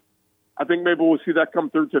Musselman, I think maybe we'll see that come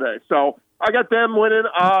through today. So I got them winning.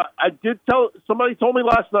 Somebody told me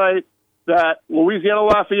last night that Louisiana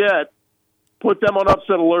Lafayette put them on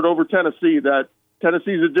upset alert over Tennessee, that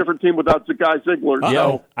Tennessee's a different team without Zakai Ziegler.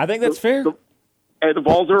 So I think that's fair. The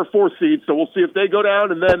Vols are a 4 seed, so we'll see if they go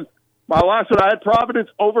down. And then my last one, I had Providence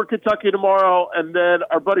over Kentucky tomorrow, and then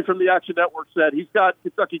our buddy from the Action Network said he's got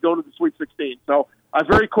Kentucky going to the Sweet 16. So I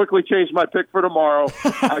very quickly changed my pick for tomorrow.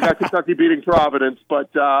 I got Kentucky beating Providence,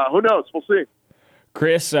 but who knows? We'll see.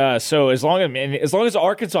 Chris, so as long as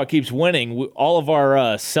Arkansas keeps winning, all of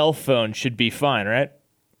our cell phones should be fine, right?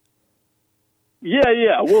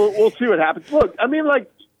 Yeah. We'll see what happens. Look, I mean,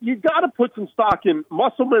 you got to put some stock in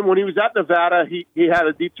Musselman. When he was at Nevada, he had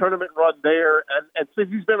a deep tournament run there, and since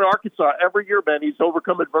he's been in Arkansas every year, man, he's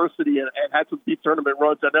overcome adversity and had some deep tournament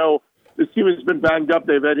runs. I know this team has been banged up;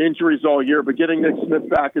 they've had injuries all year, but getting Nick Smith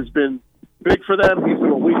back has been big for them. He's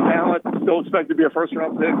an elite talent, still expected to be a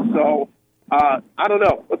first-round pick. So I don't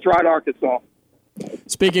know. Let's ride Arkansas.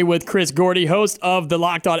 Speaking with Chris Gordy, host of the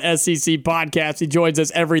Locked On SEC podcast. He joins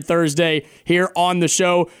us every Thursday here on the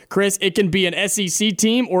show. Chris, it can be an SEC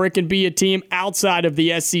team or it can be a team outside of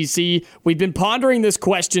the SEC. We've been pondering this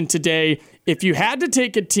question today. If you had to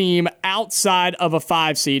take a team outside of a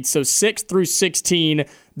 5 seed, so 6 through 16,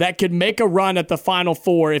 that could make a run at the Final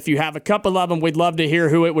Four, if you have a couple of them, we'd love to hear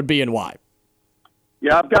who it would be and why.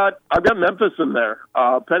 Yeah, I've got Memphis in there.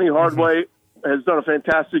 Penny Hardaway has done a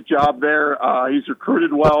fantastic job there. He's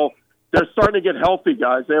recruited well. They're starting to get healthy,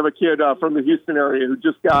 guys. They have a kid from the Houston area who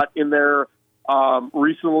just got in there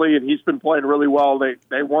recently, and he's been playing really well.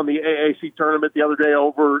 They won the AAC tournament the other day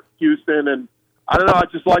over Houston, and I don't know. I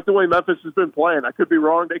just like the way Memphis has been playing. I could be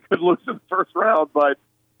wrong. They could lose in the first round, but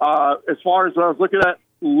as far as when I was looking at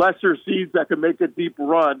lesser seeds that could make a deep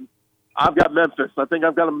run, I've got Memphis. I think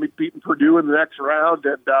I've got them beating Purdue in the next round,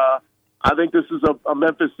 and I think this is a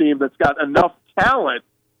Memphis team that's got enough talent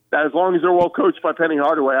that as long as they're well coached by Penny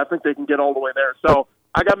Hardaway, I think they can get all the way there. So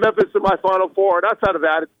I got Memphis in my Final Four, and outside of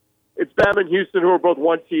that, it's Bama and Houston, who are both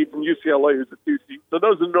 1 seed, and UCLA, who's a 2 seed. So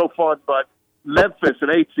those are no fun, but Memphis,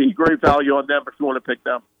 an 8 seed, great value on them if you want to pick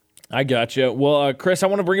them. I gotcha. Well, Chris, I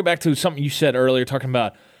want to bring it back to something you said earlier, talking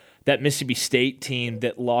about that Mississippi State team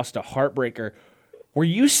that lost a heartbreaker. Were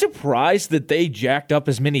you surprised that they jacked up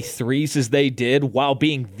as many threes as they did while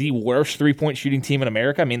being the worst three-point shooting team in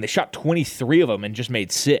America? I mean, they shot 23 of them and just made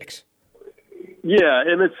 6. Yeah,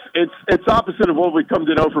 and it's opposite of what we come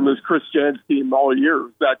to know from this Chris Jans team all year,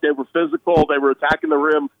 that they were physical, they were attacking the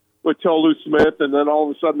rim with Tolu Smith, and then all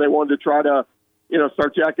of a sudden they wanted to try to,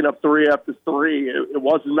 start jacking up 3 after 3. It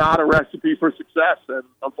was not a recipe for success, and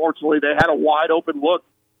unfortunately they had a wide-open look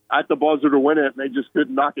at the buzzer to win it, and they just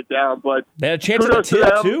couldn't knock it down. But they had a chance at the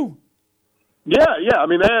tip, too. Yeah. I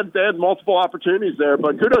mean, they had multiple opportunities there,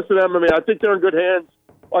 but kudos to them. I mean, I think they're in good hands.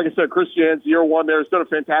 Like I said, Chris Jans, year 1 there, has done a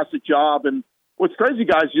fantastic job. And what's crazy,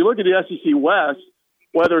 guys, you look at the SEC West,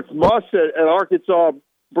 whether it's Muss at Arkansas,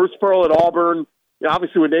 Bruce Pearl at Auburn.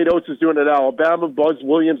 Obviously, what Nate Oates is doing at Alabama, Buzz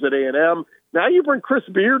Williams at A&M. Now you bring Chris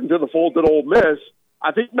Beard into the fold at Ole Miss.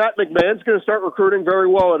 I think Matt McMahon's going to start recruiting very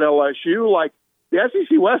well at LSU. Like, the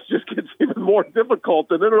SEC West just gets even more difficult.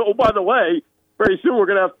 And then, oh, by the way, very soon we're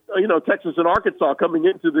going to have, Texas and Arkansas coming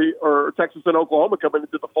into or Texas and Oklahoma coming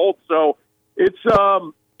into the fold. So it's a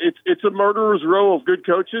murderer's row of good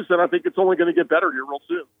coaches, and I think it's only going to get better here real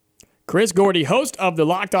soon. Chris Gordy, host of the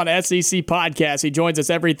Locked On SEC podcast. He joins us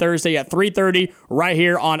every Thursday at 3:30 right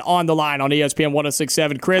here on The Line on ESPN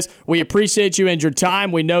 106.7. Chris, we appreciate you and your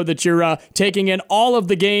time. We know that you're taking in all of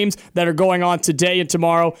the games that are going on today and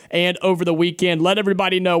tomorrow and over the weekend. Let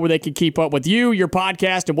everybody know where they can keep up with you, your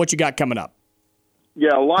podcast, and what you got coming up.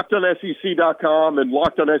 Yeah, LockedOnSEC.com and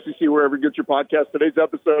Locked On SEC, wherever you get your podcast. Today's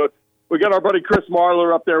episode, we got our buddy Chris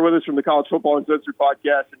Marler up there with us from the College Football Uncensored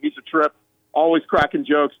podcast, and he's a trip. Always cracking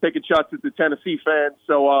jokes, taking shots at the Tennessee fans.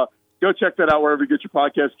 So go check that out wherever you get your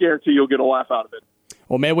podcast. Guarantee you'll get a laugh out of it.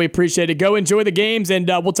 Well, man, we appreciate it. Go enjoy the games, and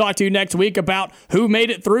we'll talk to you next week about who made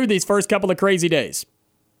it through these first couple of crazy days.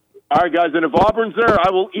 All right, guys, and if Auburn's there,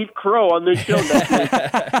 I will eat crow on this show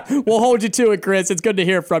next week. We'll hold you to it, Chris. It's good to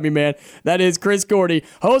hear from you, man. That is Chris Gordy,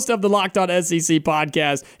 host of the Locked On SEC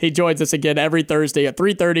podcast. He joins us again every Thursday at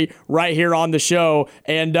 3:30 right here on the show.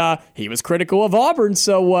 And he was critical of Auburn.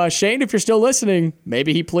 So, Shane, if you're still listening,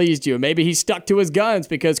 maybe he pleased you. Maybe he stuck to his guns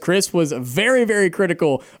because Chris was very, very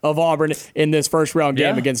critical of Auburn in this first-round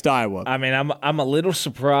game against Iowa. I mean, I'm a little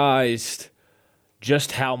surprised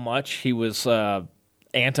just how much he was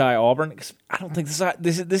anti-Auburn. I don't think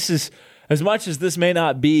this is as much as this may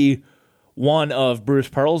not be one of Bruce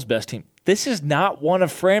Pearl's best teams. This is not one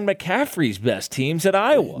of Fran McCaffrey's best teams at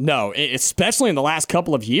Iowa. No, especially in the last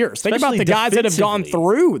couple of years. Think about the guys that have gone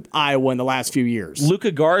through Iowa in the last few years.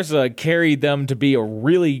 Luka Garza carried them to be a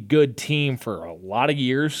really good team for a lot of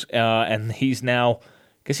years, and he's now, I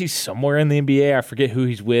guess he's somewhere in the NBA. I forget who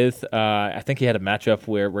he's with. I think he had a matchup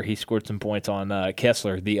where he scored some points on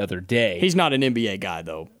Kessler the other day. He's not an NBA guy,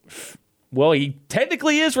 though. Well, he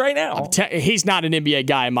technically is right now. He's not an NBA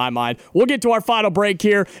guy in my mind. We'll get to our final break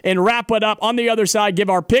here and wrap it up. On the other side, give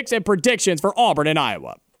our picks and predictions for Auburn and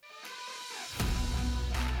Iowa.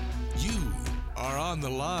 You are on the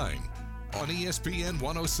line on ESPN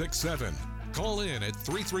 106.7. Call in at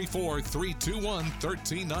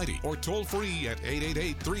 334-321-1390 or toll free at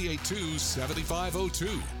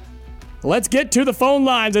 888-382-7502. Let's get to the phone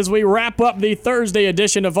lines as we wrap up the Thursday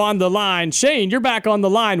edition of On the Line. Shane, you're back on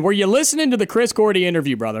the line. Were you listening to the Chris Gordy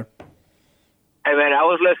interview, brother? Hey, man, I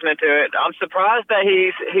was listening to it. I'm surprised that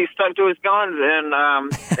he stuck to his guns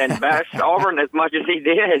and bashed Auburn as much as he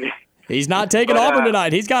did. He's not taking Auburn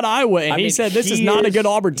tonight. He's got Iowa, and he said this is not a good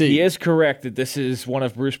Auburn team. He is correct that this is one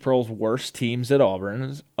of Bruce Pearl's worst teams at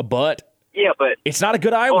Auburn, but it's not a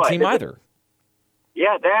good Iowa team either.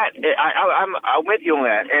 Yeah, I'm with you on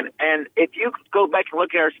that. And if you go back and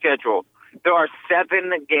look at our schedule, there are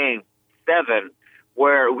 7 games,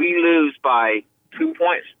 where we lose by 2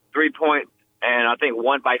 points, 3 points, and I think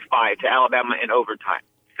 1 by 5 to Alabama in overtime.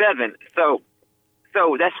 7. So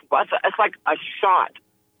that's like a shot.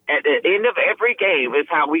 At the end of every game is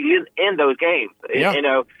how we end those games. Yeah. You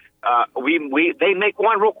know, they make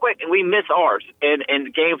one real quick and we miss ours, and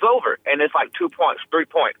the game's over. And it's like 2 points, 3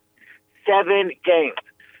 points. 7 games.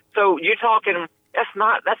 So you're talking. That's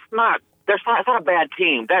not a bad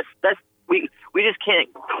team. We just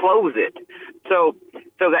can't close it. So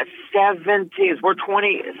that's 7 teams. We're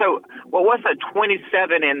 20. So what's a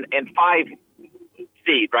 27 and 5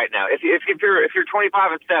 seed right now? If you're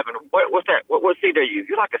 25 and 7, what's that? What seed are you?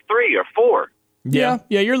 You're like a 3 or 4. Yeah,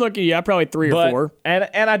 you're looking. probably 3 or 4.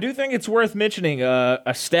 And I do think it's worth mentioning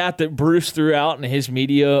a stat that Bruce threw out in his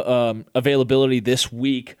media availability this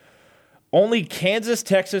week. Only Kansas,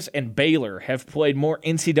 Texas, and Baylor have played more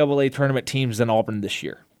NCAA tournament teams than Auburn this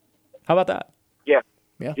year. How about that? Yeah.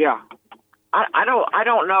 I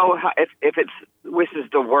don't know if this is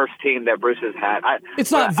the worst team that Bruce has had. It's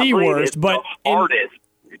not the worst, but hardest.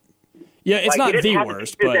 Yeah, it's not the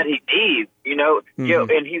worst, but that he needs, you know,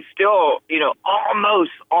 and he's still,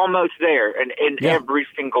 almost there in every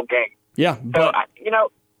single game. Yeah, but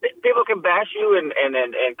people can bash you and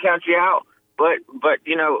count you out. But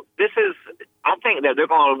this is. I think that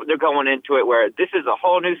they're going into it where this is a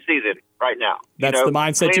whole new season right now. That's the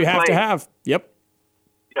mindset you have to have. Yep.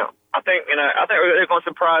 I think they're going to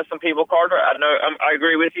surprise some people, Carter. I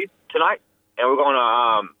agree with you tonight, and we're going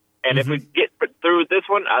to And if we get through this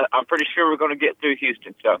one, I'm pretty sure we're going to get through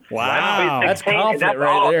Houston. So wow, that's confident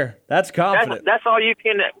there. That's confident. That's all you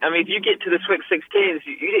can. I mean, if you get to the Sweet 16s,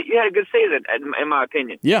 you had a good season, in my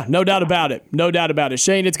opinion. Yeah, no doubt about it. No doubt about it.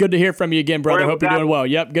 Shane, it's good to hear from you again, brother. Hope you're doing well.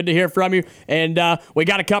 Yep, good to hear from you. And we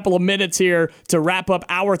got a couple of minutes here to wrap up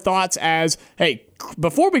our thoughts as, hey,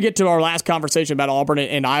 before we get to our last conversation about Auburn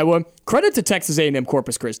and Iowa, credit to Texas A&M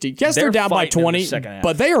Corpus Christi. Yes, they're down by 20,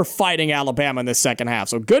 but they are fighting Alabama in the second half.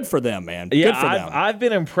 So good for them, man. Yeah, good for them. I've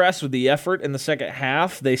been impressed with the effort in the second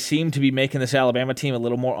half. They seem to be making this Alabama team a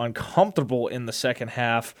little more uncomfortable in the second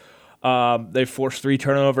half. They forced 3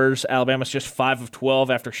 turnovers. Alabama's just 5 of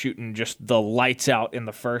 12 after shooting just the lights out in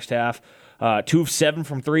the first half. 2 of 7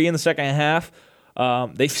 from 3 in the second half.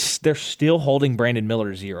 They're still holding Brandon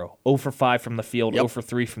Miller 0 for 5 from the field, 0 for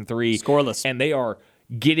 3 from 3. Scoreless. And they are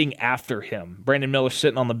getting after him. Brandon Miller's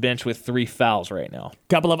sitting on the bench with 3 fouls right now.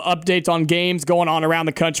 Couple of updates on games going on around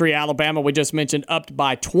the country. Alabama, we just mentioned, up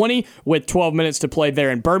by 20 with 12 minutes to play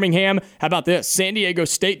there in Birmingham. How about this? San Diego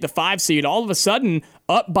State, the 5 seed, all of a sudden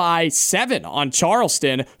up by 7 on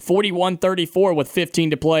Charleston, 41-34 with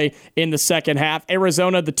 15 to play in the second half.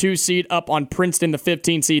 Arizona, the 2 seed, up on Princeton, the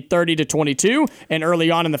 15 seed, 30-22. And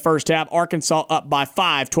early on in the first half, Arkansas up by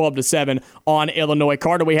 5, 12-7 on Illinois.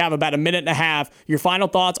 Carter, we have about a minute and a half. Your final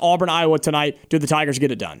thoughts, Auburn-Iowa tonight. Do the Tigers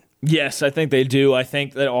get it done? Yes, I think they do. I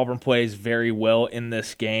think that Auburn plays very well in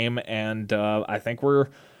this game, and I think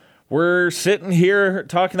we're sitting here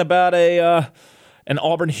talking about an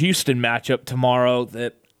Auburn-Houston matchup tomorrow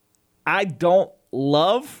that I don't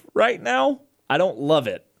love right now. I don't love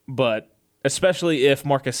it, but especially if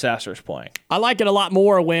Marcus Sasser is playing. I like it a lot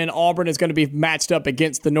more when Auburn is going to be matched up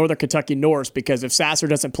against the Northern Kentucky Norse, because if Sasser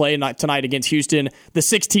doesn't play tonight against Houston, the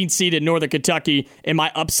 16th seed in Northern Kentucky, in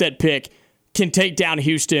my upset pick, can take down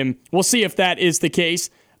Houston. We'll see if that is the case,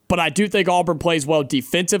 but I do think Auburn plays well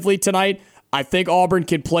defensively tonight. I think Auburn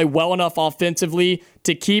can play well enough offensively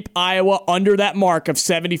to keep Iowa under that mark of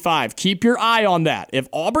 75. Keep your eye on that. If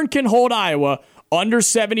Auburn can hold Iowa under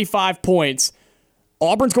 75 points,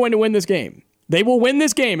 Auburn's going to win this game. They will win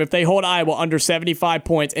this game if they hold Iowa under 75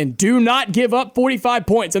 points, and do not give up 45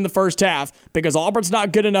 points in the first half, because Auburn's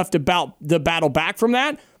not good enough to battle back from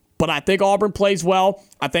that. But I think Auburn plays well.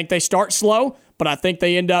 I think they start slow, but I think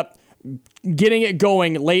they end up getting it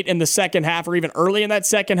going late in the second half or even early in that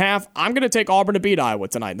second half. I'm going to take Auburn to beat Iowa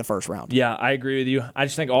tonight in the first round. Yeah, I agree with you. I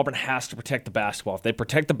just think Auburn has to protect the basketball. If they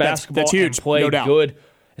protect the basketball that's huge, and play no doubt. good,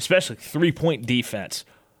 especially 3-point defense,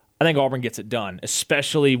 I think Auburn gets it done,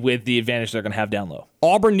 especially with the advantage they're going to have down low.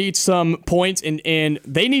 Auburn needs some points, and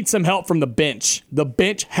they need some help from the bench. The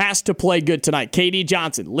bench has to play good tonight. KD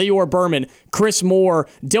Johnson, Leor Berman, Chris Moore,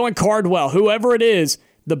 Dylan Cardwell, whoever it is,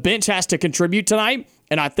 the bench has to contribute tonight.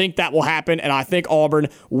 And I think that will happen, and I think Auburn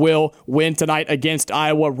will win tonight against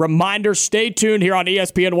Iowa. Reminder, stay tuned here on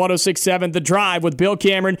ESPN 106.7, The Drive with Bill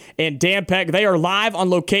Cameron and Dan Peck. They are live on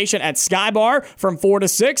location at Sky Bar from 4 to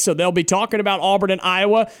 6, so they'll be talking about Auburn and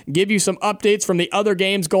Iowa, give you some updates from the other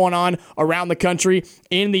games going on around the country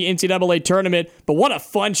in the NCAA tournament. But what a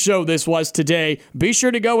fun show this was today. Be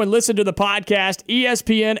sure to go and listen to the podcast,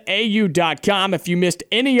 ESPNAU.com, if you missed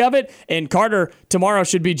any of it. And Carter, tomorrow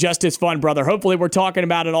should be just as fun, brother. Hopefully we're talking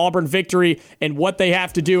about an Auburn victory and what they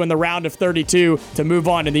have to do in the round of 32 to move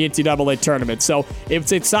on in the NCAA tournament. So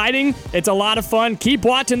it's exciting. It's a lot of fun. Keep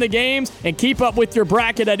watching the games and keep up with your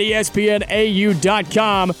bracket at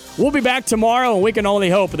ESPNAU.com. We'll be back tomorrow, and we can only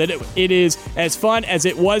hope that it is as fun as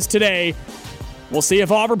it was today. We'll see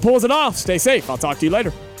if Auburn pulls it off. Stay safe. I'll talk to you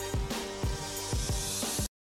later.